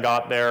second I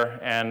got there,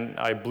 and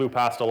I blew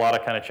past a lot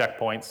of kind of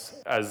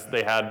checkpoints, as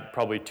they had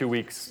probably 2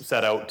 weeks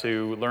set out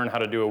to learn how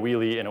to do a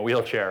wheelie in a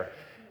wheelchair.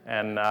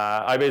 And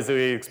I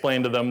basically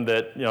explained to them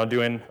that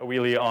doing a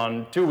wheelie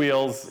on 2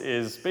 wheels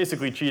is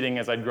basically cheating,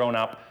 as I'd grown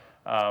up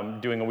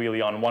doing a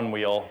wheelie on 1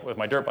 wheel with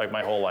my dirt bike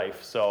my whole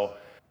life. So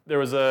there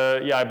was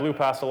I blew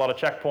past a lot of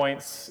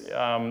checkpoints.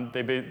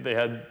 They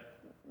had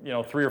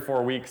 3 or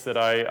 4 weeks that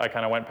I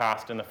kind of went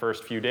past in the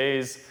first few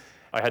days.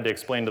 I had to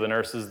explain to the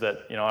nurses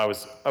that I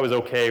was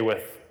okay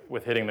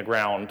with hitting the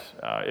ground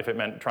if it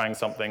meant trying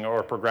something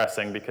or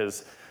progressing,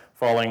 because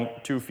falling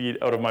 2 feet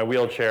out of my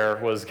wheelchair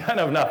was kind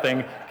of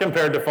nothing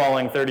compared to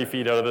falling 30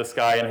 feet out of the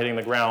sky and hitting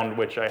the ground,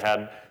 which I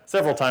had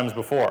several times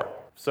before.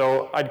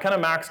 So I'd kind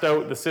of maxed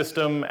out the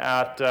system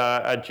at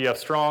GF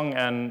Strong,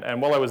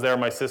 and while I was there,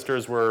 my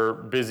sisters were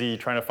busy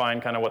trying to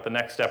find kind of what the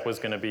next step was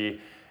going to be.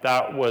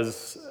 That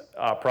was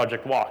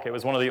Project Walk. It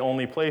was one of the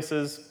only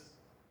places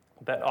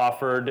that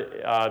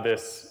offered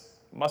this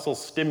muscle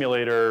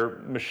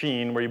stimulator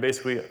machine, where you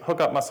basically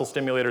hook up muscle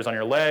stimulators on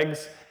your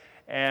legs,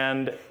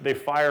 and they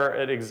fire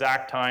at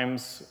exact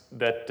times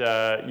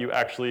that you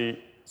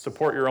actually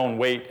support your own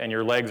weight and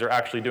your legs are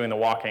actually doing the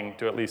walking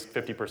to at least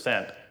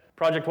 50%.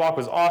 Project Walk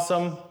was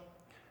awesome.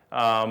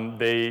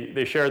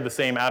 They shared the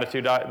same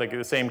attitude, like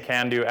the same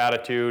can-do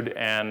attitude,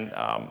 and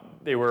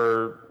they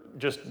were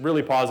just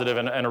really positive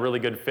and a really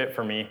good fit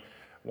for me.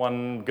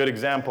 One good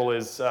example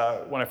is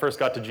when I first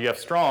got to GF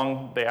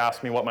Strong, they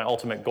asked me what my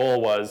ultimate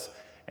goal was,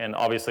 and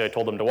obviously I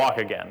told them to walk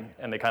again,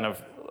 and they kind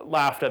of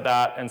laughed at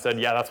that and said,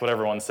 yeah, that's what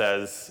everyone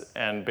says,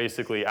 and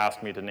basically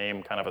asked me to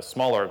name kind of a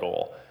smaller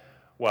goal.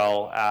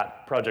 Well,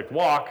 at Project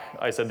Walk,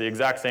 I said the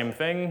exact same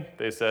thing.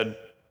 They said,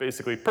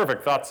 basically,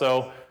 perfect, thought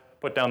so.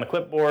 Put down the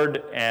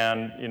clipboard,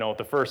 and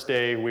the first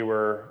day we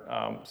were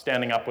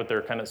standing up with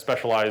their kind of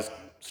specialized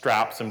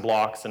straps and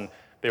blocks, and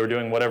they were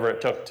doing whatever it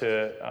took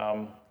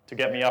to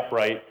get me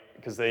upright,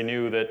 because they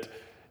knew that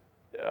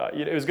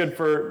it was good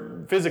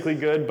for physically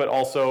good, but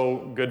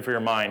also good for your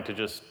mind to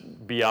just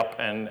be up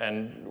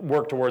and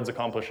work towards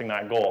accomplishing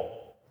that goal.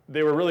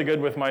 They were really good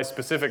with my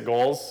specific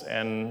goals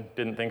and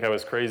didn't think I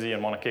was crazy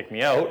and want to kick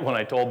me out when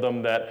I told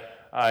them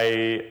that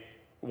I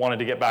wanted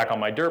to get back on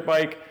my dirt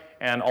bike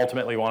and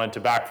ultimately wanted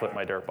to backflip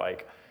my dirt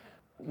bike.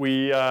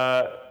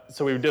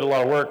 So we did a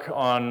lot of work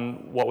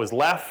on what was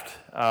left.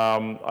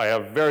 I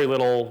have very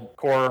little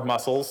core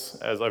muscles,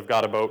 as I've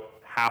got about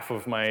half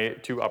of my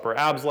 2 upper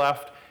abs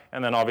left,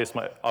 and then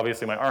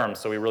obviously my arms,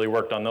 so we really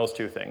worked on those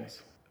 2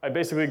 things. I'd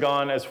basically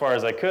gone as far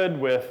as I could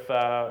with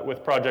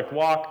Project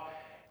Walk,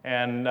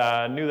 and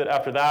knew that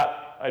after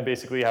that, I'd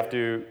basically have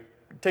to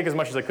take as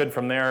much as I could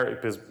from there,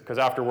 because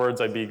afterwards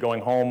I'd be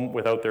going home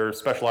without their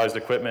specialized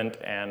equipment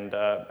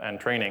and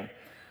training.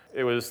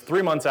 It was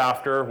 3 months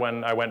after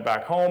when I went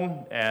back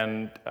home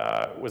and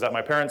was at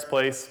my parents'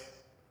 place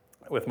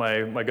with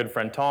my good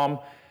friend Tom,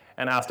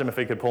 and asked him if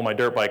he could pull my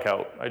dirt bike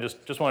out. I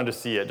just wanted to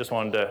see it, just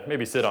wanted to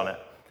maybe sit on it.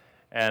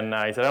 And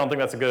he said, I don't think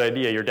that's a good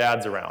idea, your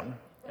dad's around.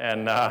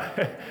 And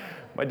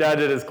my dad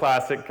did his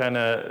classic kind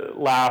of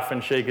laugh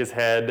and shake his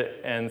head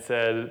and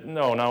said,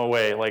 no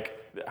way, like,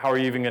 how are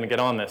you even gonna get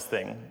on this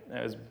thing? And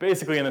it was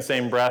basically in the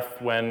same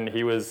breath when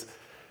he was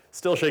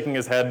still shaking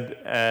his head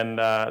and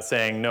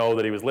saying no,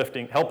 that he was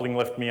helping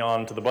lift me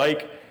onto the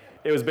bike.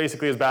 It was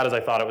basically as bad as I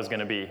thought it was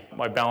gonna be.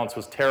 My balance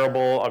was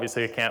terrible.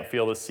 Obviously I can't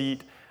feel the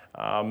seat,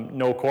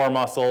 no core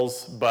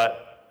muscles,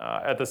 but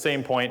at the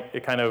same point,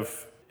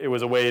 it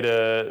was a way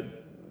to,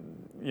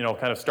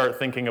 kind of start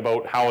thinking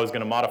about how I was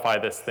gonna modify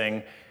this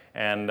thing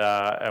and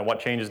what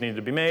changes needed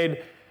to be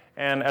made.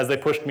 And as they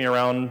pushed me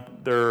around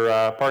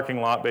their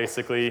parking lot,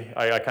 basically,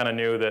 I kind of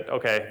knew that,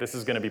 okay, this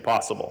is gonna be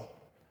possible.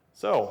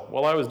 So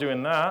while I was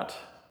doing that,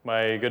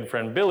 my good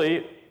friend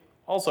Billy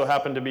also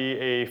happened to be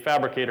a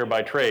fabricator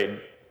by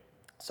trade.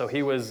 So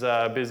he was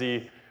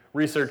busy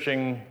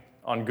researching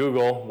on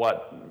Google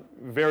what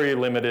very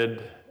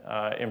limited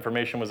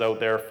information was out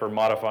there for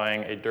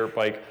modifying a dirt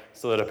bike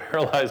so that a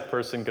paralyzed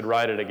person could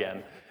ride it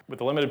again. With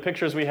the limited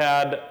pictures we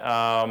had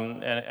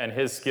and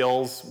his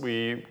skills,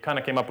 we kind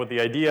of came up with the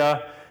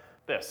idea,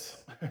 this.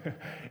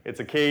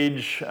 It's a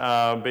cage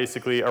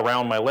basically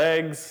around my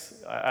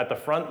legs at the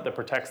front that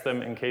protects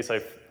them in case I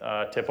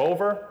tip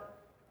over,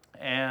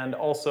 and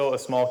also a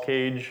small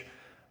cage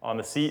on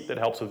the seat that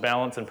helps with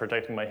balance and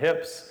protecting my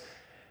hips.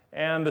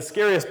 And the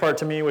scariest part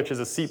to me, which is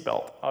a seat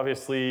belt.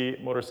 Obviously,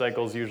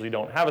 motorcycles usually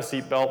don't have a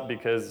seat belt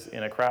because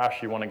in a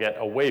crash you want to get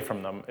away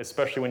from them,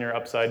 especially when you're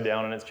upside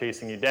down and it's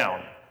chasing you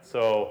down.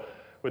 So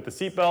with the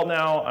seat belt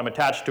now, I'm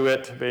attached to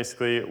it,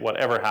 basically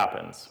whatever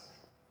happens.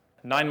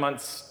 9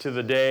 months to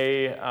the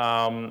day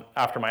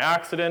after my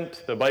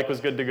accident, the bike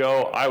was good to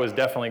go. I was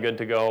definitely good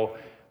to go.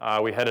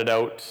 We headed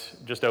out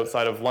just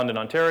outside of London,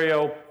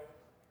 Ontario,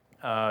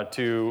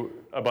 to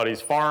a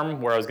buddy's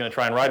farm where I was going to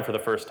try and ride for the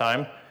first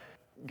time.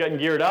 Getting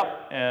geared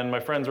up, and my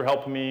friends were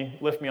helping me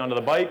lift me onto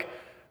the bike,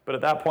 but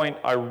at that point,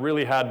 I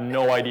really had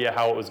no idea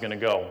how it was going to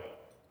go.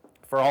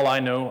 For all I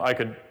knew, I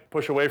could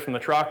push away from the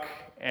truck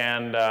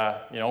and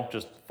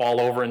just fall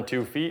over in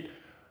 2 feet,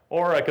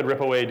 or I could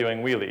rip away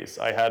doing wheelies.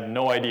 I had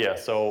no idea,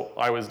 so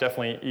I was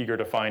definitely eager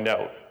to find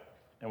out.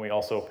 And we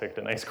also picked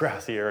a nice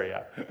grassy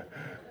area.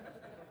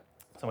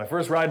 So my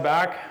first ride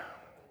back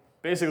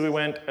basically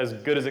went as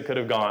good as it could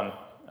have gone.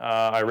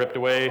 I ripped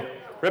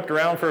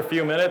around for a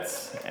few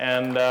minutes,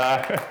 and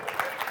yeah,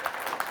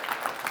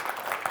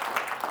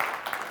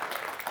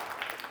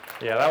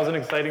 that was an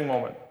exciting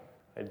moment.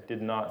 I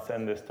did not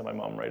send this to my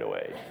mom right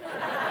away.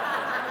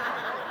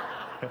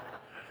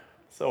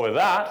 So with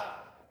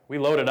that, we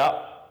loaded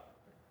up.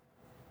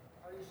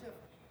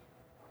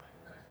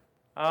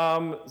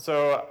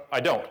 So I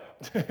don't.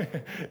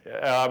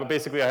 But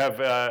basically I have,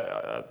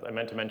 I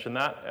meant to mention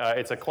that.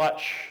 It's a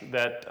clutch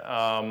that,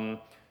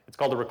 it's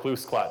called a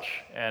recluse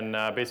clutch. And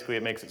basically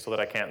it makes it so that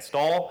I can't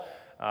stall.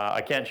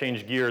 I can't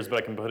change gears,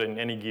 but I can put it in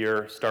any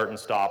gear, start and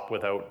stop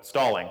without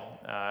stalling.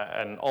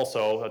 And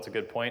also, that's a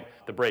good point,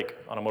 the brake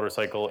on a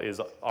motorcycle is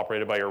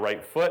operated by your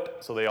right foot.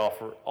 So they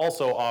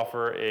also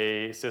offer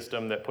a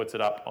system that puts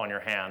it up on your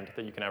hand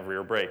that you can have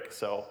rear brake.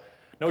 So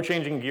no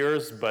changing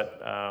gears,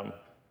 but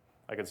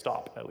I could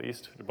stop at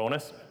least, a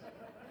bonus.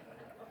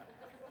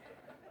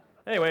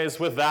 Anyways,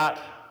 with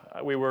that,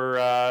 we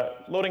were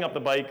loading up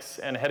the bikes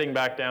and heading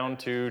back down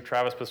to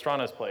Travis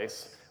Pastrana's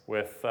place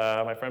with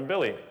my friend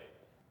Billy.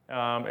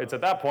 It's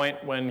at that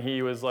point when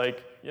he was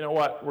like, you know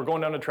what, we're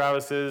going down to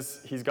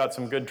Travis's. He's got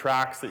some good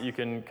tracks that you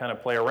can kind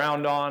of play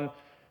around on.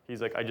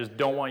 He's like, I just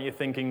don't want you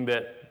thinking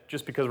that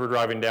just because we're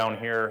driving down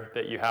here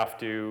that you have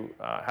to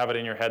have it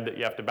in your head that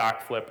you have to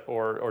backflip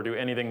or do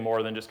anything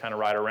more than just kind of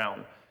ride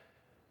around.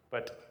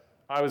 But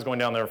I was going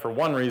down there for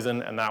one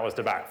reason, and that was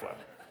to backflip.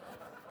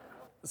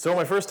 So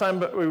my first time,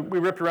 we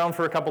ripped around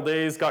for a couple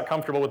days, got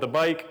comfortable with the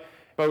bike,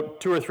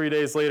 About 2 or 3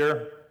 days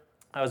later,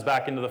 I was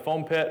back into the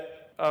foam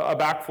pit, a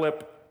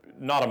backflip,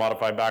 not a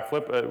modified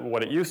backflip.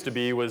 What it used to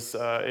be was,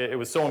 it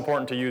was so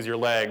important to use your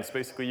legs.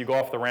 Basically, you go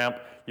off the ramp,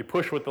 you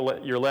push with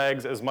your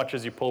legs as much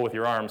as you pull with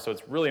your arms, so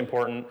it's really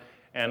important.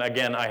 And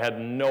again, I had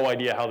no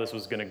idea how this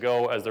was going to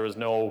go, as there was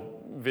no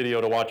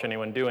video to watch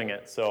anyone doing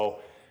it. So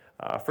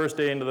first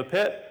day into the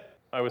pit,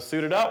 I was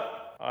suited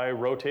up. I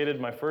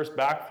rotated my first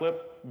backflip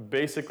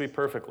basically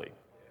perfectly.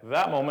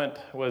 That moment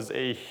was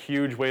a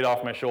huge weight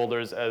off my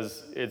shoulders,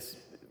 as it's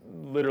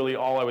literally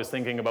all I was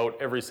thinking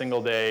about every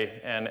single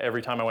day and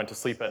every time I went to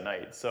sleep at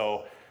night.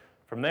 So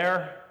from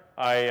there,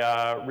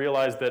 I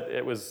realized that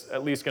it was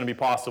at least going to be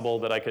possible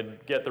that I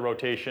could get the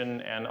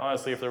rotation, and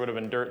honestly, if there would have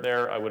been dirt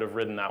there, I would have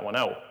ridden that one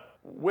out.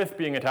 With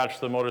being attached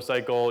to the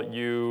motorcycle,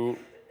 you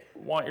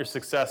want your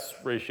success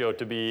ratio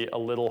to be a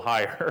little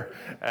higher,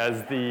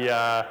 as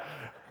the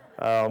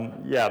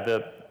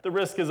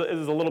risk is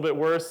a little bit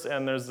worse,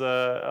 and there's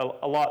a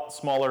lot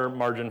smaller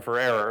margin for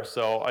error.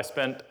 So I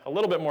spent a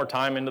little bit more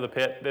time into the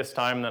pit this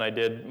time than I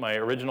did my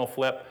original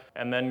flip,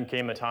 and then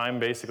came the time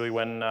basically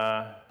when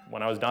I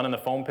was done in the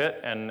foam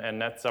pit and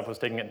next up was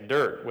taking it to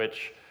dirt,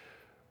 which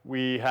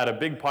we had a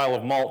big pile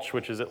of mulch,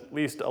 which is at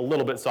least a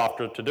little bit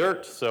softer to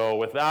dirt. So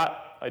with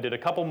that, I did a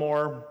couple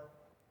more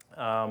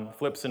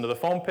flips into the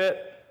foam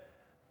pit,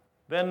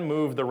 then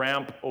moved the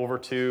ramp over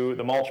to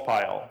the mulch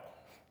pile.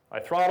 I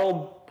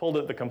throttled, pulled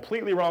at the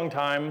completely wrong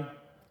time,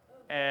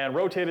 and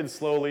rotated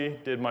slowly,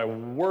 did my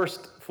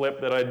worst flip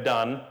that I'd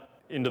done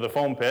into the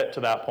foam pit to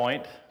that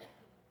point,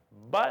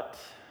 but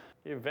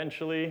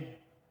eventually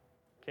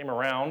came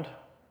around.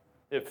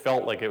 It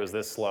felt like it was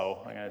this slow,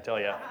 I'm gonna tell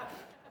you.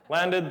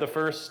 Landed the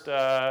first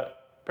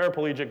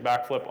paraplegic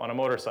backflip on a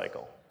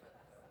motorcycle.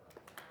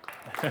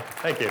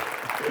 Thank you.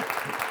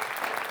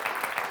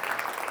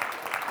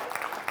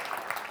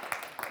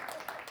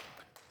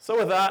 So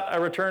with that, I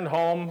returned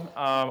home,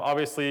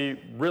 obviously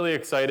really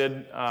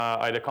excited.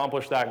 I'd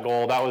accomplished that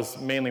goal. That was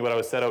mainly what I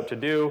was set out to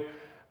do.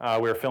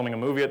 We were filming a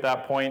movie at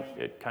that point.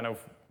 It kind of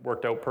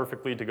worked out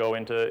perfectly to go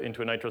into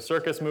a Nitro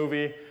Circus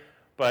movie.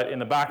 But in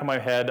the back of my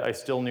head, I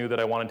still knew that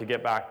I wanted to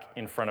get back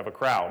in front of a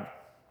crowd.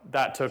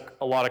 That took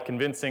a lot of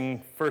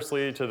convincing,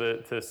 firstly, to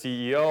the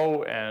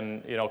CEO,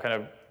 and kind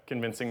of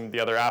convincing the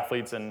other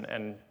athletes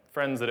and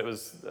friends that it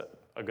was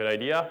a good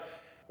idea.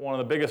 One of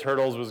the biggest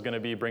hurdles was going to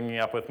be bringing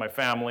up with my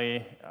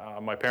family,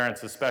 my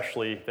parents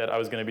especially, that I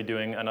was going to be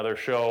doing another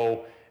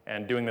show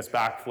and doing this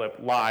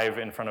backflip live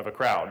in front of a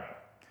crowd.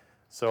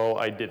 So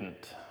I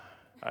didn't.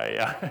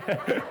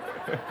 I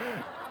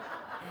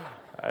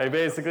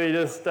basically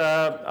just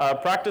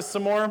practiced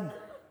some more.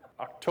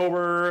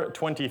 October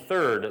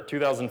 23rd,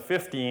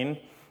 2015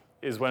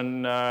 is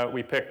when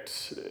we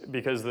picked,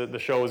 because the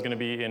show was going to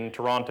be in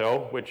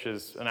Toronto, which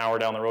is an hour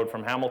down the road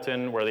from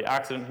Hamilton, where the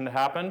accident had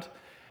happened.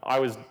 I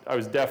was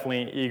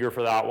definitely eager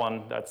for that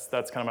one. That's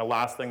kind of my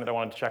last thing that I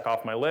wanted to check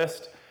off my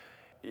list.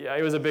 Yeah,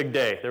 it was a big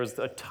day. There was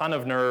a ton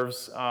of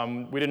nerves.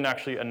 We didn't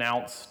actually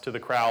announce to the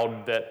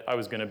crowd that I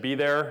was going to be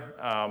there,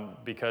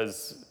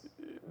 because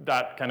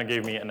that kind of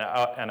gave me an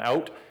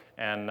out,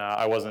 and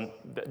I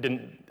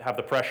didn't have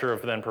the pressure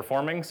of then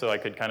performing, so I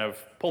could kind of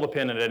pull the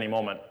pin at any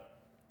moment.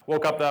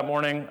 Woke up that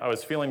morning, I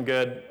was feeling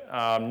good,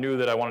 knew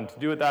that I wanted to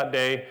do it that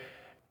day.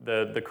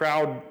 The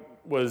crowd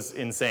was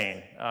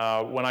insane.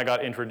 When I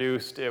got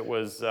introduced, it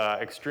was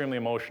extremely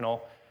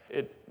emotional.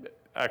 It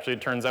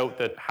turns out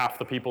that half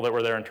the people that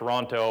were there in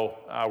Toronto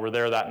were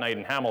there that night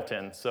in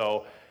Hamilton,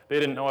 so they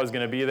didn't know I was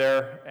going to be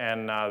there,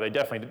 and they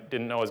definitely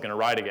didn't know I was going to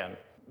ride again.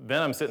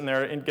 Then I'm sitting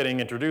there getting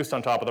introduced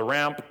on top of the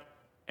ramp,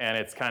 and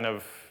it's kind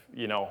of,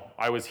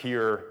 I was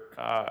here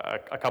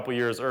a couple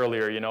years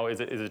earlier, is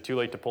it too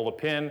late to pull the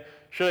pin?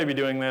 Should I be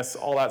doing this?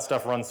 All that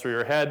stuff runs through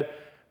your head.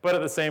 But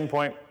at the same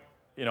point,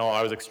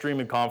 I was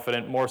extremely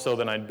confident, more so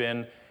than I'd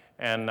been,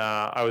 and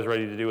I was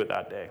ready to do it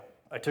that day.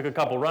 I took a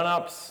couple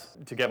run-ups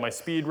to get my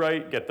speed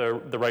right, get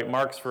the right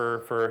marks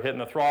for hitting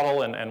the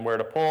throttle and where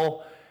to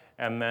pull,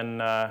 and then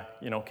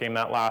came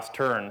that last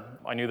turn.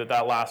 I knew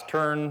that last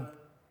turn,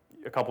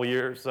 a couple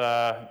years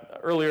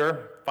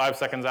earlier, 5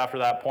 seconds after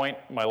that point,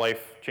 my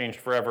life changed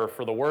forever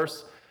for the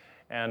worse,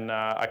 and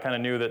I kind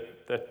of knew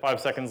that 5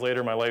 seconds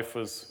later my life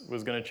was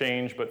going to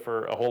change, but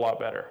for a whole lot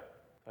better.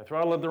 I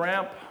throttled at the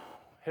ramp,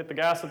 hit the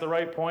gas at the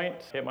right point,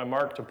 hit my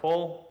mark to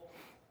pulled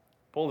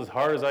as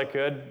hard as I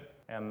could,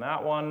 and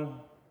that one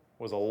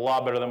was a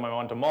lot better than my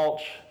one to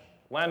mulch,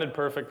 landed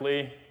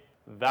perfectly.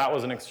 That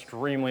was an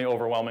extremely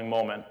overwhelming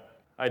moment.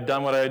 I'd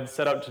done what I'd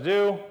set out to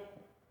do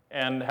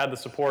and had the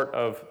support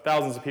of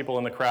thousands of people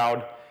in the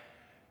crowd.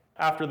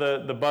 After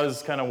the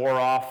buzz kind of wore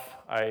off,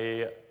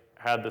 I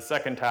had the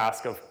second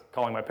task of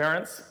calling my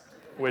parents,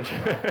 which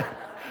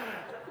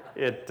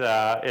it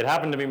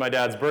happened to be my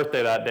dad's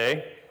birthday that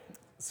day.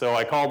 So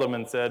I called him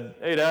and said,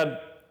 "Hey, Dad,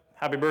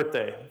 happy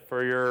birthday.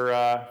 For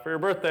your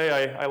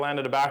birthday, I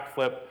landed a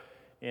backflip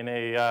in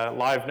a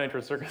live Nitro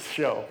Circus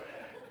show."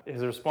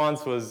 His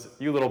response was,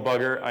 "You little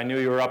bugger, I knew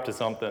you were up to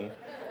something."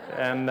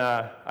 And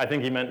I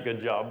think he meant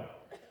good job.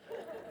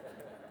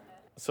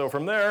 So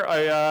from there,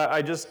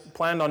 I just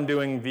planned on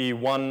doing the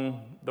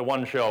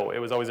one show. It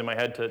was always in my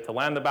head to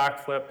land the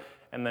backflip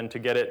and then to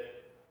get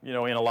it, in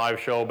a live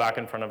show back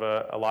in front of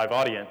a live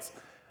audience.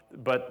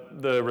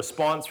 But the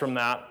response from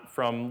that,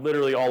 from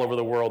literally all over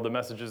the world, the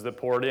messages that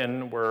poured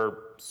in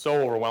were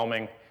so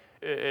overwhelming.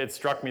 It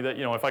struck me that,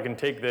 if I can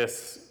take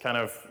this kind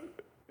of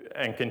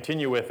and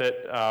continue with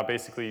it,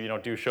 basically,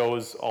 do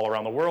shows all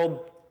around the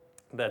world,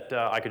 that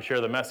I could share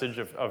the message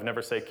of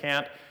Never Say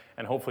Can't,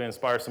 and hopefully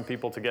inspire some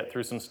people to get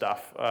through some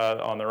stuff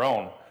on their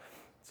own.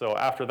 So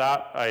after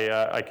that,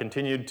 I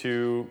continued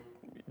to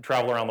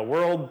travel around the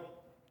world,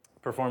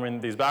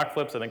 performing these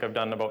backflips. I think I've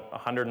done about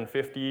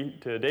 150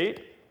 to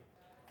date.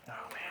 Oh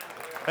man,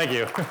 thank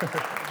you.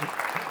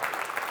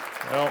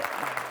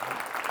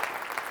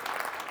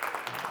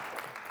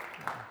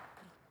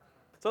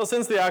 So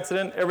since the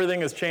accident, everything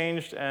has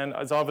changed, and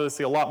it's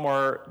obviously a lot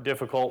more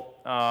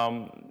difficult.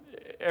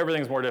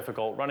 Everything's more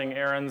difficult. Running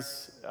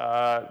errands, you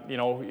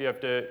have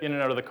to in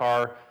and out of the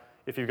car.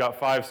 If you've got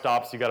 5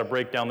 stops, you got to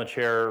break down the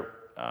chair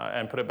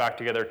and put it back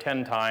together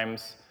 10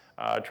 times.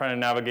 Trying to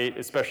navigate,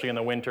 especially in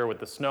the winter with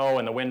the snow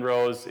and the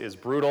windrows, is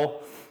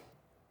brutal.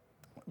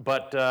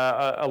 But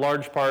a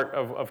large part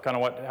of kind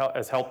of what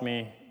has helped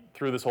me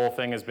through this whole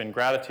thing has been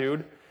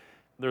gratitude.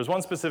 There was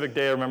one specific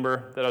day I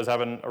remember that I was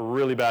having a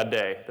really bad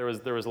day. There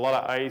was a lot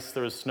of ice,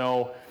 there was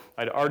snow.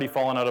 I'd already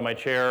fallen out of my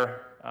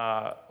chair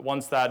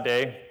once that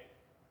day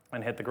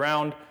and hit the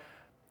ground.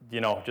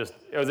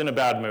 I was in a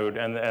bad mood,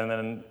 and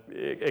then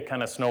it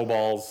kind of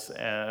snowballs,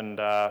 and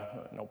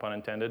no pun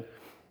intended.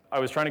 I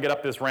was trying to get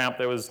up this ramp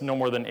that was no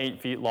more than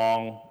 8 feet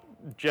long,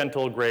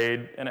 gentle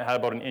grade, and it had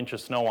about an inch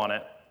of snow on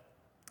it.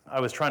 I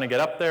was trying to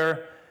get up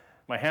there,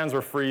 my hands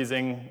were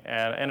freezing,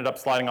 and I ended up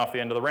sliding off the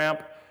end of the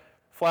ramp,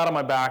 flat on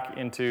my back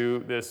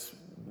into this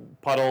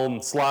puddle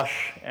and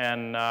slush,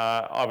 and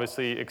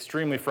obviously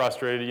extremely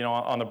frustrated,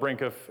 on the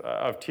brink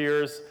of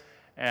tears,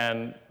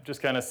 and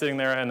just kind of sitting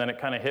there. And then it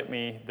kind of hit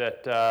me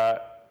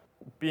that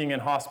being in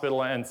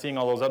hospital and seeing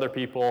all those other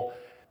people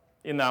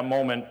in that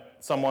moment,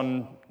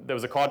 someone that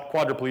was a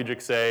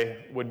quadriplegic,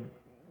 say, would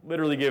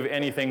literally give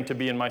anything to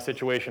be in my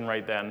situation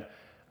right then.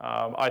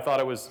 I thought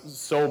it was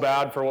so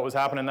bad for what was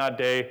happening that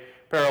day.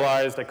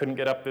 Paralyzed, I couldn't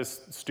get up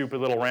this stupid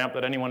little ramp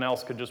that anyone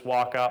else could just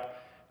walk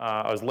up.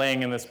 I was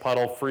laying in this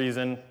puddle,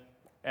 freezing,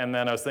 and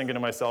then I was thinking to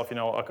myself, a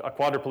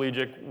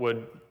quadriplegic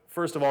would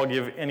first of all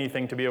give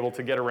anything to be able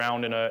to get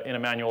around in a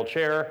manual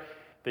chair.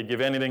 They'd give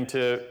anything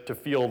to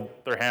feel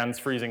their hands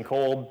freezing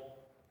cold.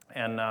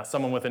 And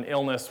someone with an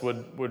illness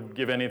would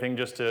give anything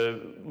just to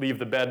leave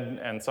the bed,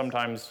 and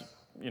sometimes,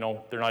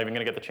 they're not even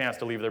going to get the chance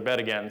to leave their bed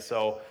again.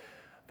 So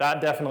that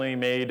definitely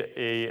made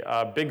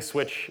a big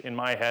switch in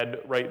my head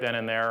right then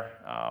and there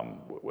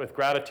with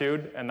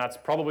gratitude, and that's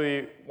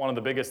probably one of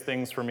the biggest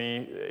things for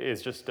me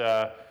is just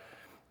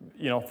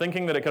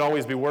thinking that it could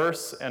always be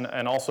worse,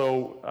 and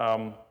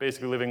also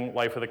basically living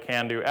life with a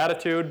can-do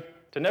attitude,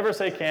 to never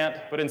say can't,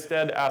 but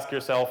instead ask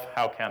yourself,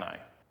 how can I?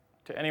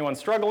 To anyone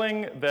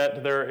struggling,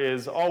 that there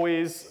is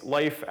always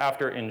life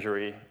after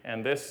injury,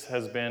 and this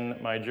has been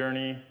my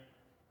journey,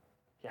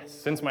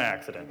 since my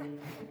accident.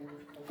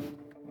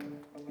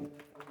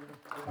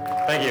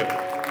 Thank you.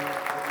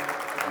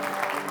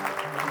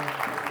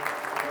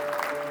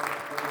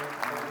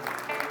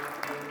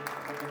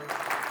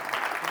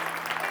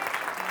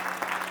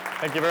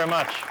 Thank you very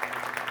much.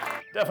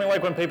 Definitely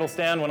like when people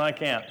stand when I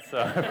can't, so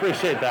I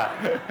appreciate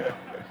that.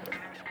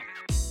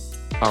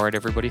 All right,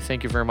 everybody,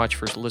 thank you very much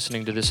for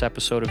listening to this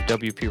episode of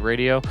WP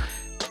Radio.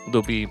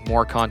 There'll be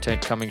more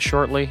content coming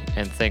shortly,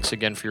 and thanks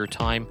again for your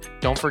time.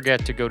 Don't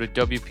forget to go to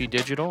WP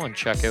Digital and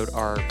check out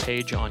our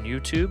page on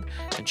YouTube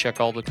and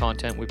check all the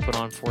content we put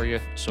on for you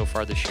so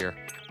far this year.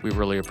 We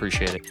really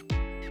appreciate it.